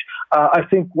damage? I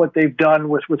think what they've done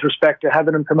with respect to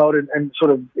having him come out and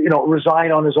sort of,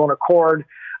 resign on his own accord,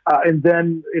 and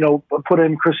then, put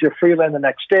in Chrystia Freeland the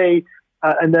next day,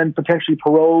 and then potentially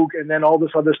prorogue, and then all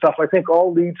this other stuff, I think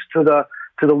all leads to the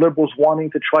Liberals wanting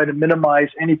to try to minimize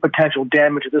any potential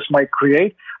damage that this might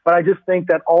create. But I just think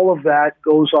that all of that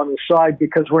goes on the side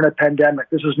because we're in a pandemic.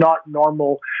 This is not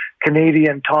normal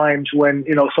Canadian times when,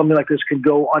 something like this could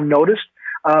go unnoticed.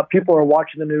 People are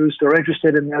watching the news. They're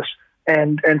interested in this.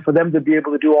 And for them to be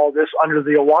able to do all this under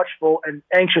the watchful and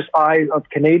anxious eye of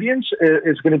Canadians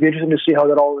is going to be interesting to see how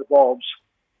that all evolves.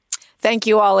 Thank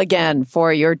you all again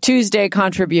for your Tuesday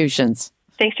contributions.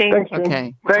 Thanks, Jane. Thanks, Jane.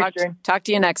 Okay. Thanks, Jane. Talk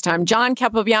to you next time. John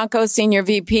Capobianco, Senior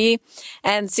VP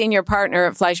and Senior Partner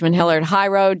at Fleischman Hillard High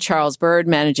Road, Charles Bird,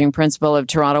 Managing Principal of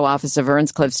Toronto Office of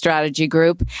Earnscliffe Strategy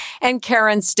Group, and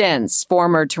Karen Stintz,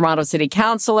 former Toronto City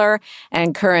Councillor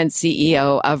and current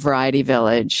CEO of Variety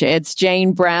Village. It's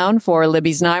Jane Brown for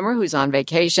Libby Znaimer, who's on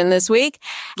vacation this week.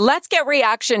 Let's get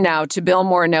reaction now to Bill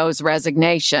Morneau's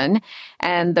resignation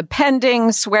and the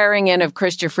pending swearing in of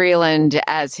Chrystia Freeland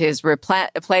as his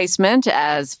replacement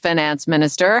as finance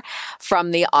minister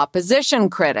from the opposition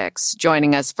critics.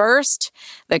 Joining us first,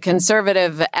 the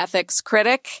conservative ethics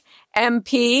critic,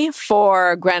 MP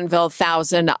for Grenville,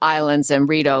 Thousand Islands and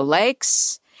Rideau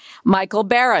Lakes, Michael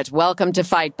Barrett. Welcome to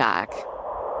Fight Back.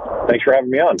 Thanks for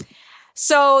having me on.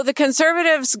 So the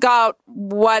Conservatives got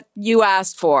what you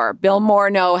asked for. Bill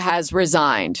Morneau has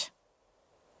resigned.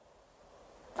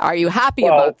 Are you happy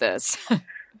about this?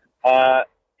 I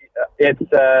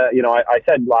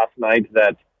said last night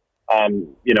that,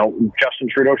 Justin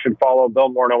Trudeau should follow Bill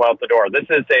Morneau out the door. This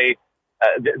is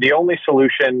the only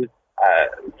solution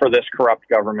for this corrupt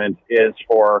government is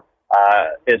for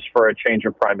a change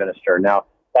of prime minister. Now,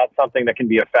 that's something that can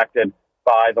be affected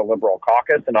by the Liberal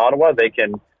caucus in Ottawa. They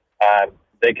can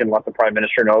let the prime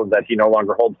minister know that he no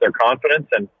longer holds their confidence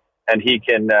and he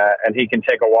can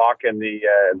take a walk in the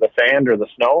sand or the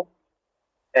snow,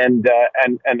 and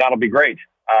that'll be great.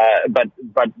 But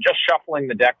just shuffling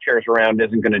the deck chairs around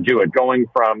isn't going to do it. Going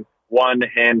from one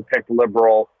hand-picked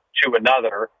Liberal to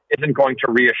another isn't going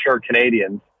to reassure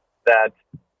Canadians that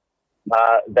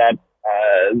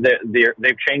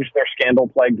they've changed their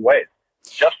scandal-plagued ways.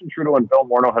 Justin Trudeau and Bill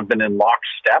Morneau have been in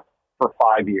lockstep for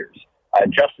 5 years.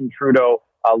 Justin Trudeau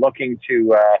looking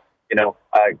to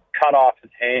cut off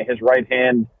his right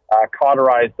hand,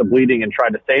 cauterize the bleeding, and try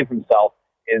to save himself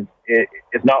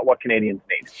is not what Canadians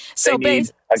need. So they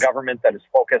need a government that is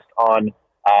focused on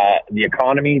the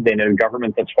economy. They need a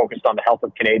government that's focused on the health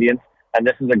of Canadians. And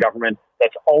this is a government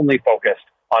that's only focused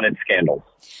on its scandals.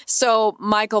 So,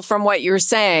 Michael, from what you're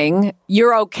saying,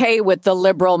 you're okay with the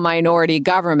Liberal minority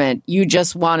government. You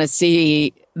just want to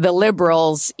see the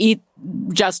Liberals eat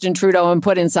Justin Trudeau and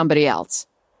put in somebody else.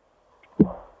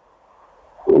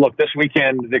 Look, this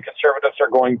weekend, the Conservatives are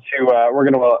we're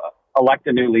going to elect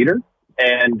a new leader.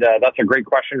 And that's a great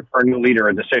question for a new leader,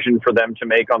 a decision for them to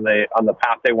make on the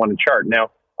path they want to chart.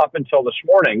 Now, up until this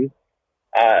morning,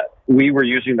 we were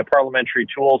using the parliamentary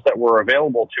tools that were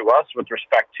available to us with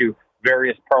respect to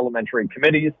various parliamentary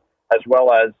committees, as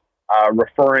well as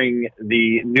referring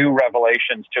the new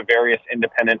revelations to various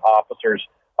independent officers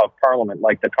of Parliament,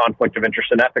 like the Conflict of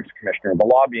Interest and Ethics Commissioner, the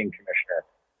Lobbying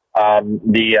Commissioner,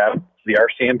 the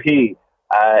RCMP,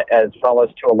 as well as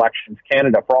to Elections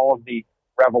Canada, for all of the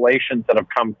revelations that have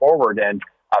come forward and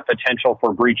potential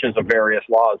for breaches of various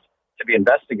laws to be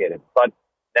investigated. But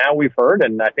now we've heard,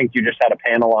 and I think you just had a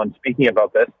panel on speaking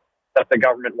about this, that the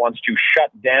government wants to shut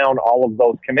down all of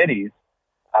those committees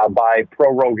by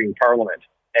proroguing Parliament.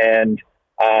 And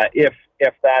if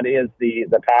that is the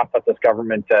path that this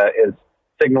government is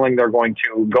signaling they're going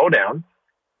to go down,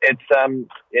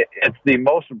 it's the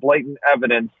most blatant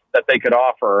evidence that they could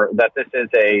offer that this is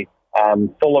a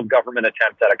full of government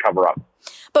attempt at a cover-up.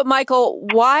 But Michael,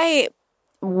 why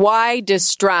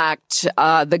distract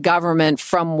the government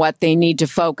from what they need to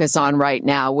focus on right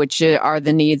now, which are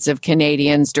the needs of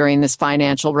Canadians during this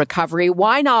financial recovery?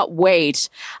 Why not wait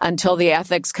until the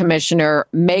Ethics Commissioner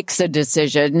makes a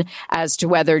decision as to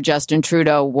whether Justin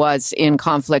Trudeau was in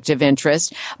conflict of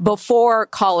interest before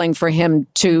calling for him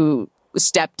to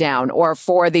step down or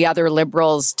for the other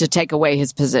Liberals to take away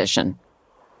his position?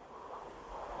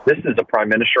 This is a Prime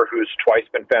Minister who's twice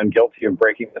been found guilty of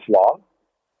breaking this law.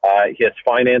 His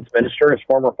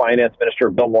former finance minister,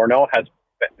 Bill Morneau, has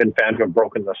been found to have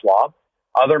broken this law.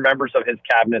 Other members of his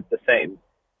cabinet, the same.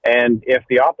 And if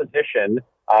the opposition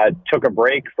took a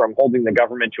break from holding the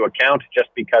government to account just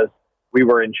because we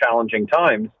were in challenging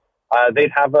times,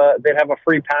 they'd have a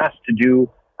free pass to do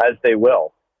as they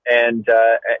will. And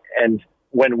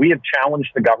when we have challenged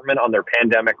the government on their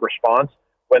pandemic response,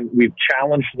 when we've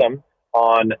challenged them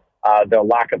on the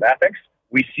lack of ethics,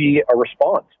 we see a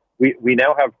response. We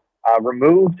now have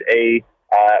removed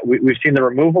we've seen the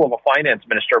removal of a finance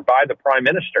minister by the Prime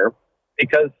Minister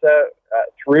because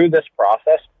through this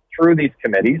process, through these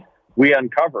committees, we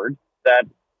uncovered that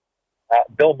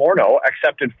Bill Morneau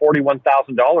accepted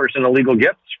 $41,000 in illegal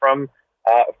gifts from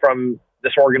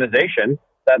this organization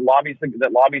that lobbies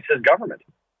his government.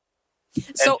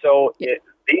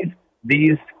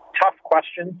 These tough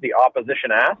questions the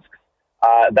opposition asks,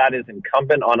 that is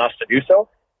incumbent on us to do so,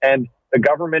 and the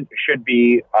government should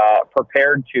be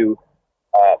prepared to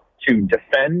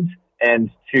defend and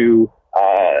to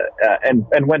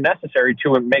and when necessary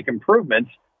to make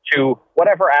improvements to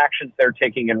whatever actions they're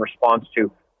taking in response to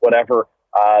whatever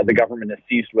the government is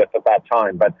seized with at that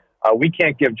time. But we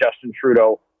can't give Justin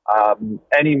Trudeau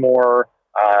any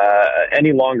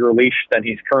longer leash than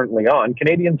he's currently on.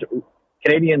 Canadians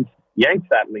yanked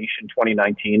that leash in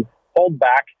 2019, pulled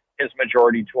back his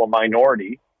majority to a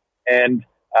minority, and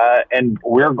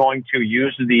we're going to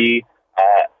use the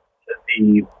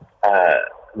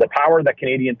power that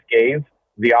Canadians gave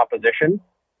the opposition,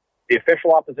 the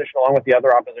official opposition, along with the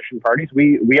other opposition parties.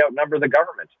 We outnumber the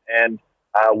government, and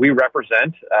we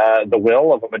represent the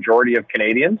will of a majority of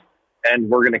Canadians, and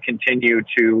we're going to continue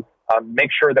to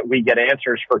make sure that we get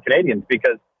answers for Canadians,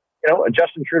 because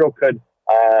Justin Trudeau could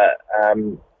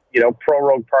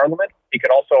prorogue Parliament. He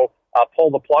could also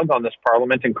pull the plug on this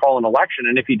Parliament and call an election,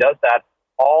 and if he does that,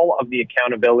 all of the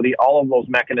accountability, all of those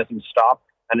mechanisms stop,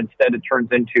 and instead it turns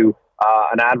into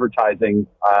an advertising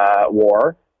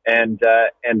war, and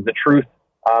the truth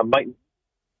might.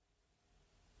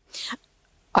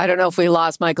 I don't know if we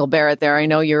lost Michael Barrett there. I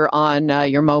know you're on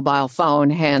your mobile phone,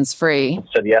 hands-free.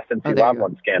 So the SNC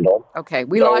Lavalin scandal. Okay,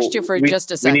 we lost you for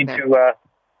just a second.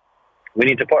 We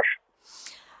need to push.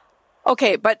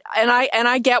 Okay, but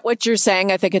I get what you're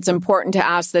saying. I think it's important to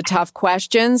ask the tough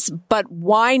questions, but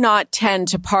why not tend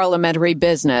to parliamentary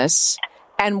business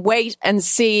and wait and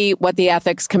see what the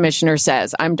Ethics Commissioner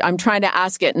says? I'm trying to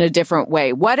ask it in a different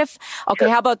way. What if,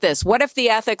 how about this? What if the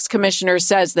Ethics Commissioner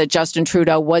says that Justin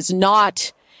Trudeau was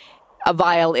not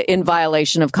in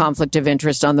violation of conflict of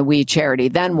interest on the We Charity?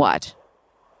 Then what?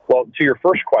 Well, to your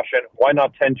first question, why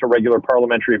not tend to regular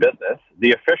parliamentary business?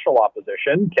 The official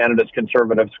opposition, Canada's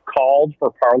Conservatives, called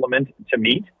for Parliament to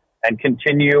meet and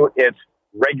continue its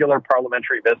regular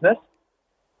parliamentary business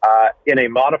in a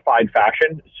modified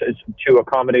fashion to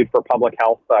accommodate for public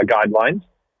health guidelines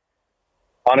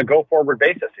on a go-forward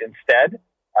basis. Instead,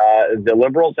 the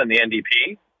Liberals and the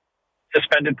NDP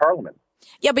suspended Parliament.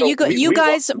 Yeah, but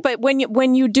but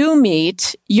when you do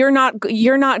meet, you're not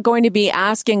going to be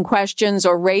asking questions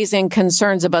or raising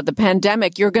concerns about the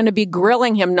pandemic. You're going to be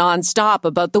grilling him nonstop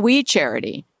about the We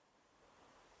Charity.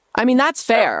 I mean, that's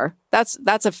fair. That's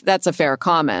a fair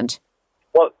comment.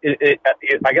 Well,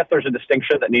 I guess there's a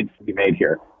distinction that needs to be made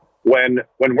here. When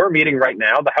we're meeting right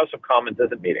now, the House of Commons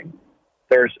isn't meeting.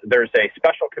 There's a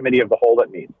special committee of the whole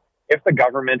that meets. If the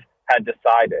government had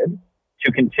decided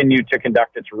to continue to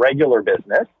conduct its regular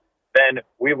business, then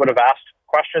we would have asked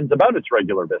questions about its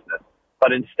regular business.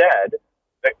 But instead,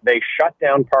 they shut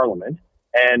down Parliament,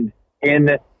 and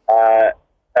in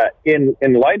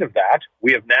light of that,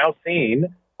 we have now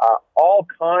seen all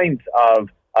kinds of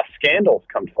scandals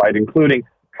come to light, including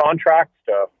contracts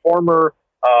to former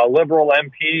Liberal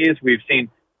MPs. We've seen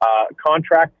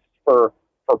contracts for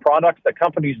products that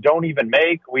companies don't even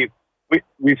make.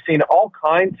 We've seen all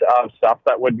kinds of stuff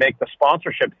that would make the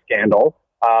sponsorship scandal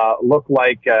look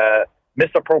like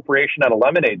misappropriation at a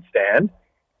lemonade stand.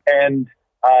 And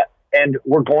and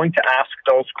we're going to ask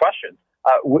those questions.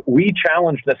 We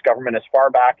challenged this government as far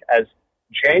back as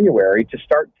January to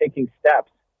start taking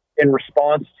steps in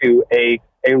response to a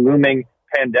looming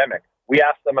pandemic. We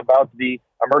asked them about the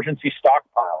emergency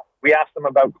stockpile. We asked them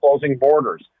about closing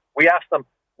borders. We asked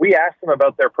them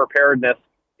about their preparedness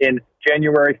in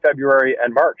January, February,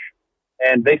 and March.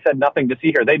 And they said nothing to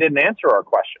see here. They didn't answer our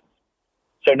questions.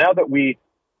 So now that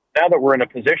we're in a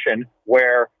position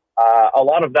where a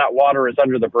lot of that water is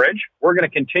under the bridge, we're going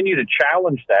to continue to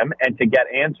challenge them and to get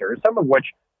answers, some of which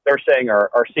they're saying are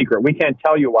secret. We can't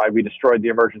tell you why we destroyed the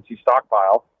emergency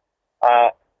stockpile,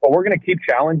 but we're going to keep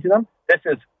challenging them. This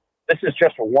is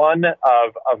just one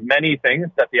of many things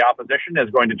that the opposition is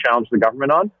going to challenge the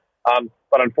government on.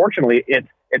 But unfortunately,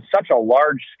 it's such a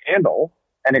large scandal,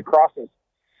 and it crosses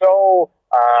so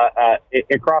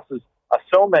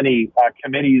many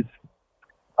committees'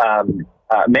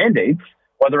 mandates.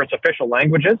 Whether it's official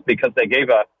languages because they gave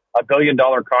a $1 billion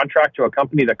contract to a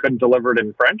company that couldn't deliver it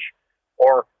in French,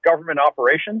 or government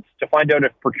operations to find out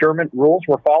if procurement rules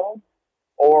were followed,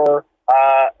 or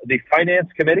the finance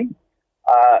committee,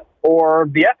 or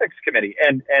the ethics committee,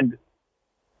 and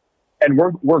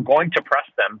we're going to press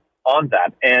them on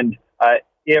that. And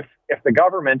if the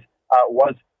government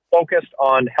was focused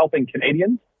on helping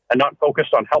Canadians and not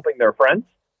focused on helping their friends,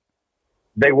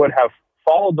 they would have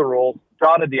followed the rules,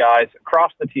 dotted the I's,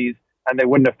 crossed the T's, and they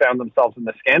wouldn't have found themselves in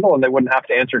the scandal, and they wouldn't have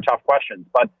to answer tough questions.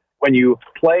 But when you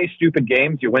play stupid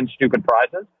games, you win stupid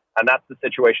prizes, and that's the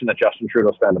situation that Justin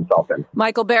Trudeau found himself in.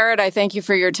 Michael Barrett, I thank you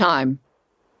for your time.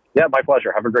 Yeah, my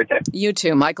pleasure. Have a great day. You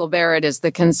too. Michael Barrett is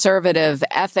the Conservative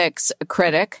ethics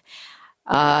critic.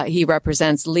 He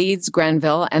represents Leeds,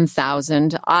 Grenville, and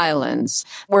Thousand Islands.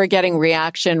 We're getting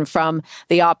reaction from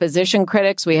the opposition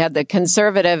critics. We had the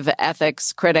Conservative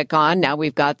ethics critic on. Now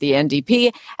we've got the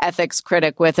NDP ethics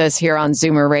critic with us here on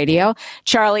Zoomer Radio.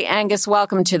 Charlie Angus,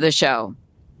 welcome to the show.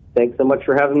 Thanks so much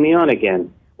for having me on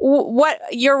again. What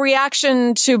your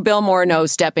reaction to Bill Morneau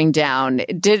stepping down?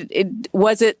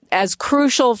 Was it as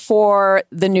crucial for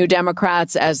the New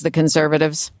Democrats as the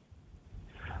Conservatives?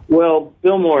 Well,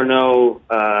 Bill Morneau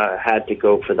had to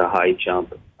go for the high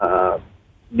jump.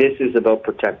 This is about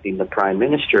protecting the Prime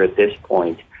Minister at this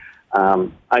point.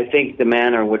 I think the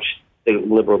manner in which the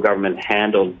Liberal government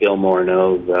handled Bill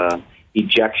Morneau's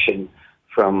ejection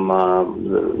from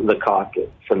the caucus,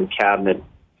 from the cabinet,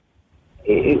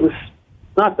 it was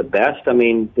not the best. I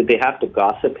mean, did they have to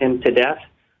gossip him to death?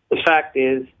 The fact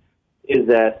is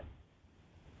that,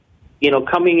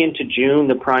 coming into June,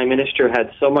 the Prime Minister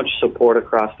had so much support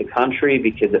across the country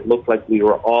because it looked like we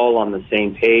were all on the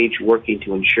same page, working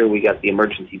to ensure we got the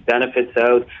emergency benefits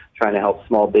out, trying to help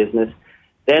small business.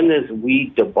 Then this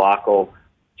weed debacle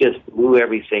just blew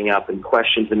everything up, and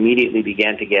questions immediately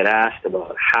began to get asked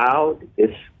about how did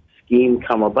this scheme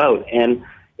come about. And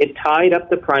it tied up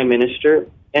the Prime Minister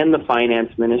and the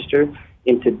Finance Minister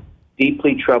into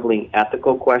deeply troubling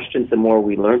ethical questions. The more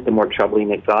we learned, the more troubling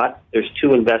it got. There's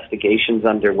 2 investigations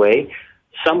underway.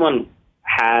 Someone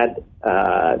had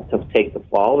to take the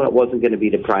fall. It wasn't going to be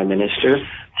the Prime Minister.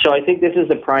 So I think this is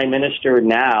the Prime Minister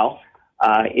now,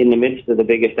 in the midst of the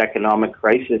biggest economic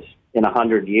crisis in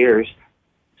 100 years,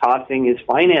 tossing his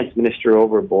Finance Minister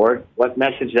overboard. What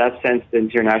message that sends to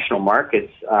international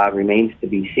markets remains to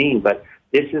be seen. But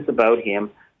this is about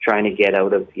him trying to get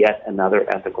out of yet another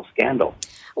ethical scandal.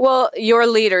 Well, your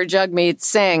leader, Jagmeet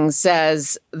Singh,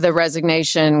 says the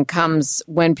resignation comes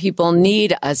when people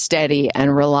need a steady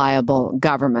and reliable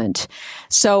government.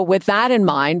 So with that in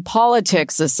mind,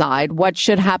 politics aside, what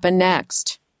should happen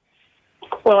next?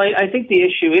 Well, I think the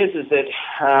issue is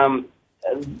that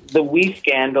the WE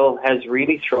scandal has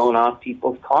really thrown off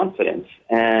people's confidence.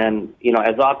 And,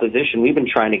 as opposition, we've been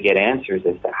trying to get answers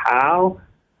as to how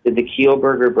did the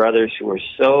Kielburger brothers, who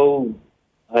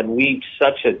had weaved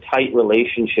such a tight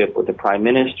relationship with the Prime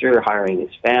Minister, hiring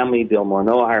his family, Bill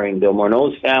Morneau hiring Bill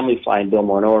Morneau's family, flying Bill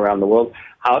Morneau around the world,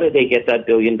 how did they get that $1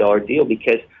 billion deal?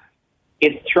 Because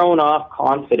it's thrown off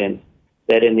confidence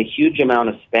that in the huge amount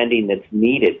of spending that's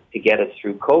needed to get us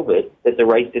through COVID, that the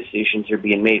right decisions are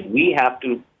being made. We have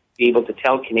to be able to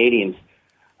tell Canadians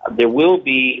there will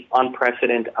be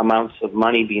unprecedented amounts of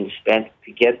money being spent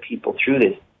to get people through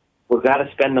this. We've got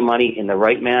to spend the money in the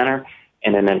right manner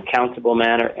and in an accountable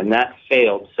manner, and that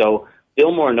failed. So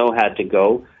Bill Morneau had to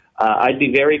go. I'd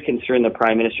be very concerned the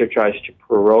Prime Minister tries to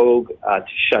prorogue, to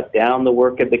shut down the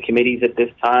work of the committees at this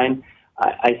time.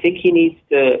 I think he needs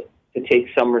to take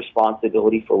some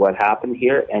responsibility for what happened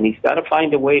here, and he's got to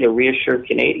find a way to reassure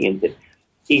Canadians that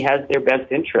he has their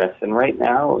best interests. And right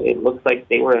now, it looks like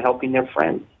they were helping their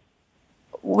friends.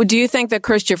 Do you think that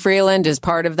Chrystia Freeland is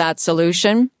part of that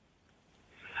solution?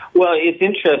 Well, it's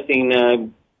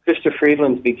interesting. Krista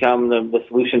Freeland's become the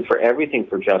solution for everything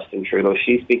for Justin Trudeau.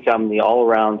 She's become the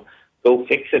all-around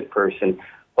go-fix-it person.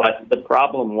 But the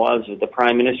problem was that the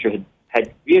Prime Minister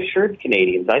had reassured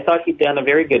Canadians. I thought he'd done a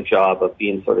very good job of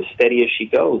being sort of steady as she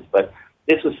goes, but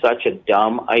this was such a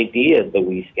dumb idea, the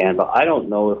WE scandal. I don't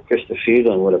know if Krista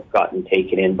Freeland would have gotten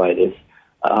taken in by this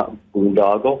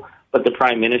boondoggle, but the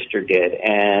Prime Minister did.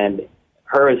 And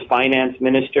her as Finance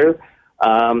Minister,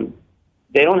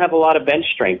 they don't have a lot of bench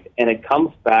strength. And it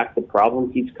comes back, the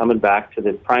problem keeps coming back to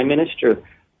the Prime Minister.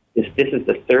 This is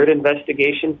the third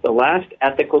investigation. The last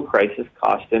ethical crisis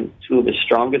cost him two of his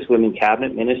strongest women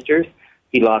cabinet ministers.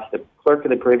 He lost the clerk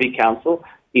of the Privy Council.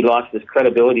 He lost his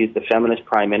credibility as the feminist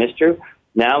Prime Minister.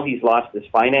 Now he's lost his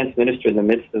finance minister in the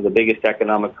midst of the biggest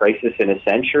economic crisis in a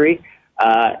century.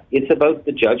 It's about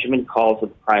the judgment calls that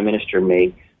the Prime Minister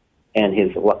makes and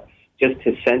his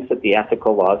sense that the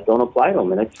ethical laws don't apply to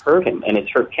him, and it's hurt him, and it's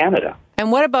hurt Canada.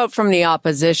 And what about from the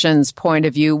opposition's point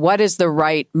of view? What is the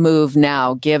right move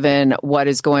now, given what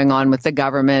is going on with the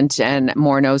government and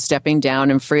Morneau stepping down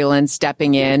and Freeland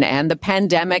stepping in and the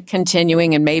pandemic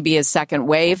continuing and maybe a second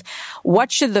wave?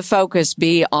 What should the focus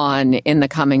be on in the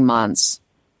coming months?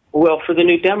 Well, for the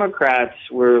New Democrats,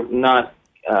 we're not.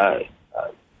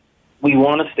 We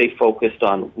want to stay focused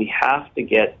on. We have to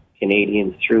get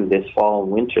Canadians through this fall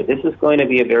and winter. This is going to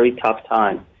be a very tough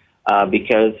time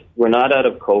because we're not out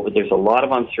of COVID. There's a lot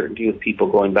of uncertainty with people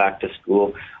going back to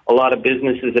school. A lot of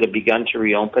businesses that have begun to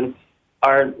reopen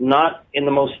are not in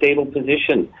the most stable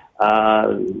position.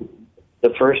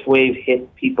 The first wave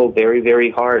hit people very,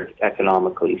 very hard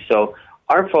economically. So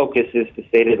our focus is to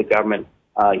say to the government,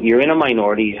 you're in a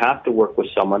minority, you have to work with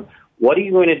someone. What are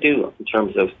you going to do in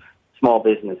terms of small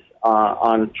business,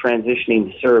 on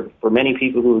transitioning CERB for many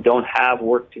people who don't have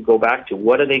work to go back to?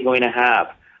 What are they going to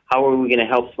have? How are we going to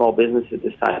help small businesses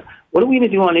this time? What are we going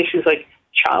to do on issues like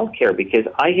childcare? Because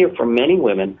I hear from many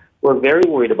women who are very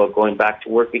worried about going back to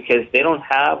work because they don't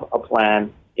have a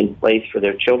plan in place for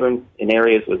their children in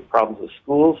areas with problems with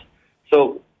schools.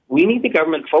 So we need the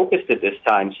government focused at this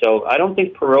time. So I don't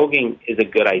think proroguing is a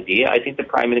good idea. I think the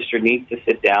Prime Minister needs to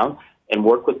sit down and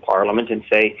work with Parliament and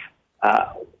say,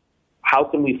 how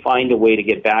can we find a way to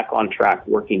get back on track,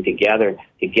 working together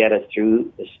to get us through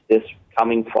this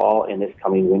coming fall and this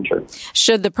coming winter?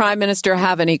 Should the Prime Minister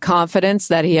have any confidence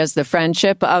that he has the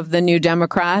friendship of the New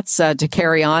Democrats to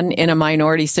carry on in a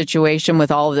minority situation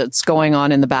with all that's going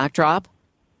on in the backdrop?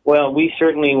 Well, we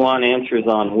certainly want answers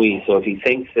on we. So if he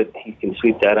thinks that he can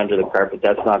sweep that under the carpet,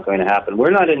 that's not going to happen.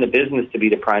 We're not in the business to be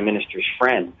the Prime Minister's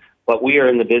friend, but we are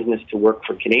in the business to work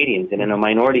for Canadians. And in a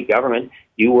minority government,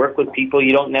 you work with people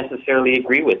you don't necessarily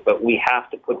agree with, but we have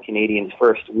to put Canadians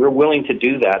first. We're willing to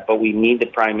do that, but we need the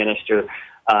Prime Minister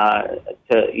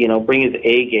to, bring his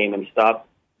A game and stop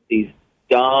these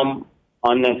dumb,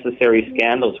 unnecessary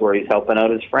scandals where he's helping out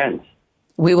his friends.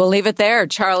 We will leave it there.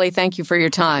 Charlie, thank you for your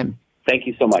time. Thank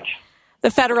you so much. The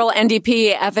federal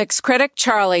NDP ethics critic,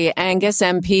 Charlie Angus,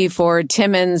 MP for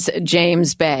Timmins,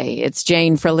 James Bay. It's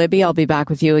Jane for Libby. I'll be back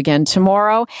with you again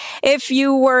tomorrow. If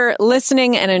you were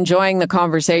listening and enjoying the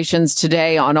conversations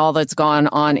today on all that's gone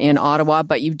on in Ottawa,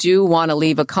 but you do want to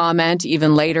leave a comment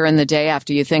even later in the day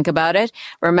after you think about it,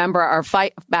 remember our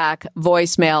Fight Back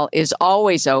voicemail is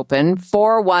always open,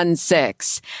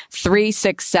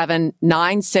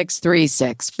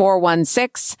 416-367-9636,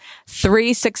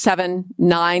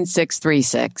 416-367-9636.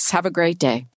 Have a great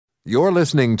day. You're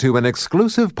listening to an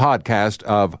exclusive podcast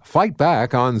of Fight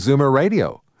Back on Zoomer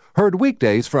Radio. Heard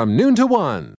weekdays from noon to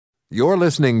 1. You're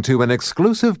listening to an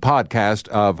exclusive podcast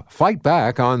of Fight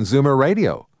Back on Zoomer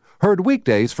Radio. Heard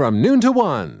weekdays from noon to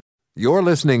 1. You're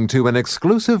listening to an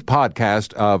exclusive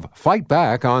podcast of Fight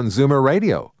Back on Zoomer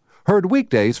Radio. Heard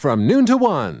weekdays from noon to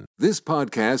 1. This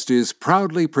podcast is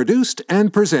proudly produced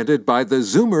and presented by the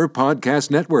Zoomer Podcast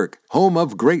Network, home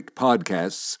of great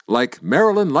podcasts like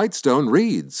Marilyn Lightstone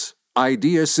Reads,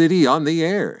 Idea City on the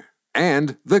Air,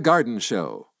 and The Garden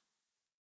Show.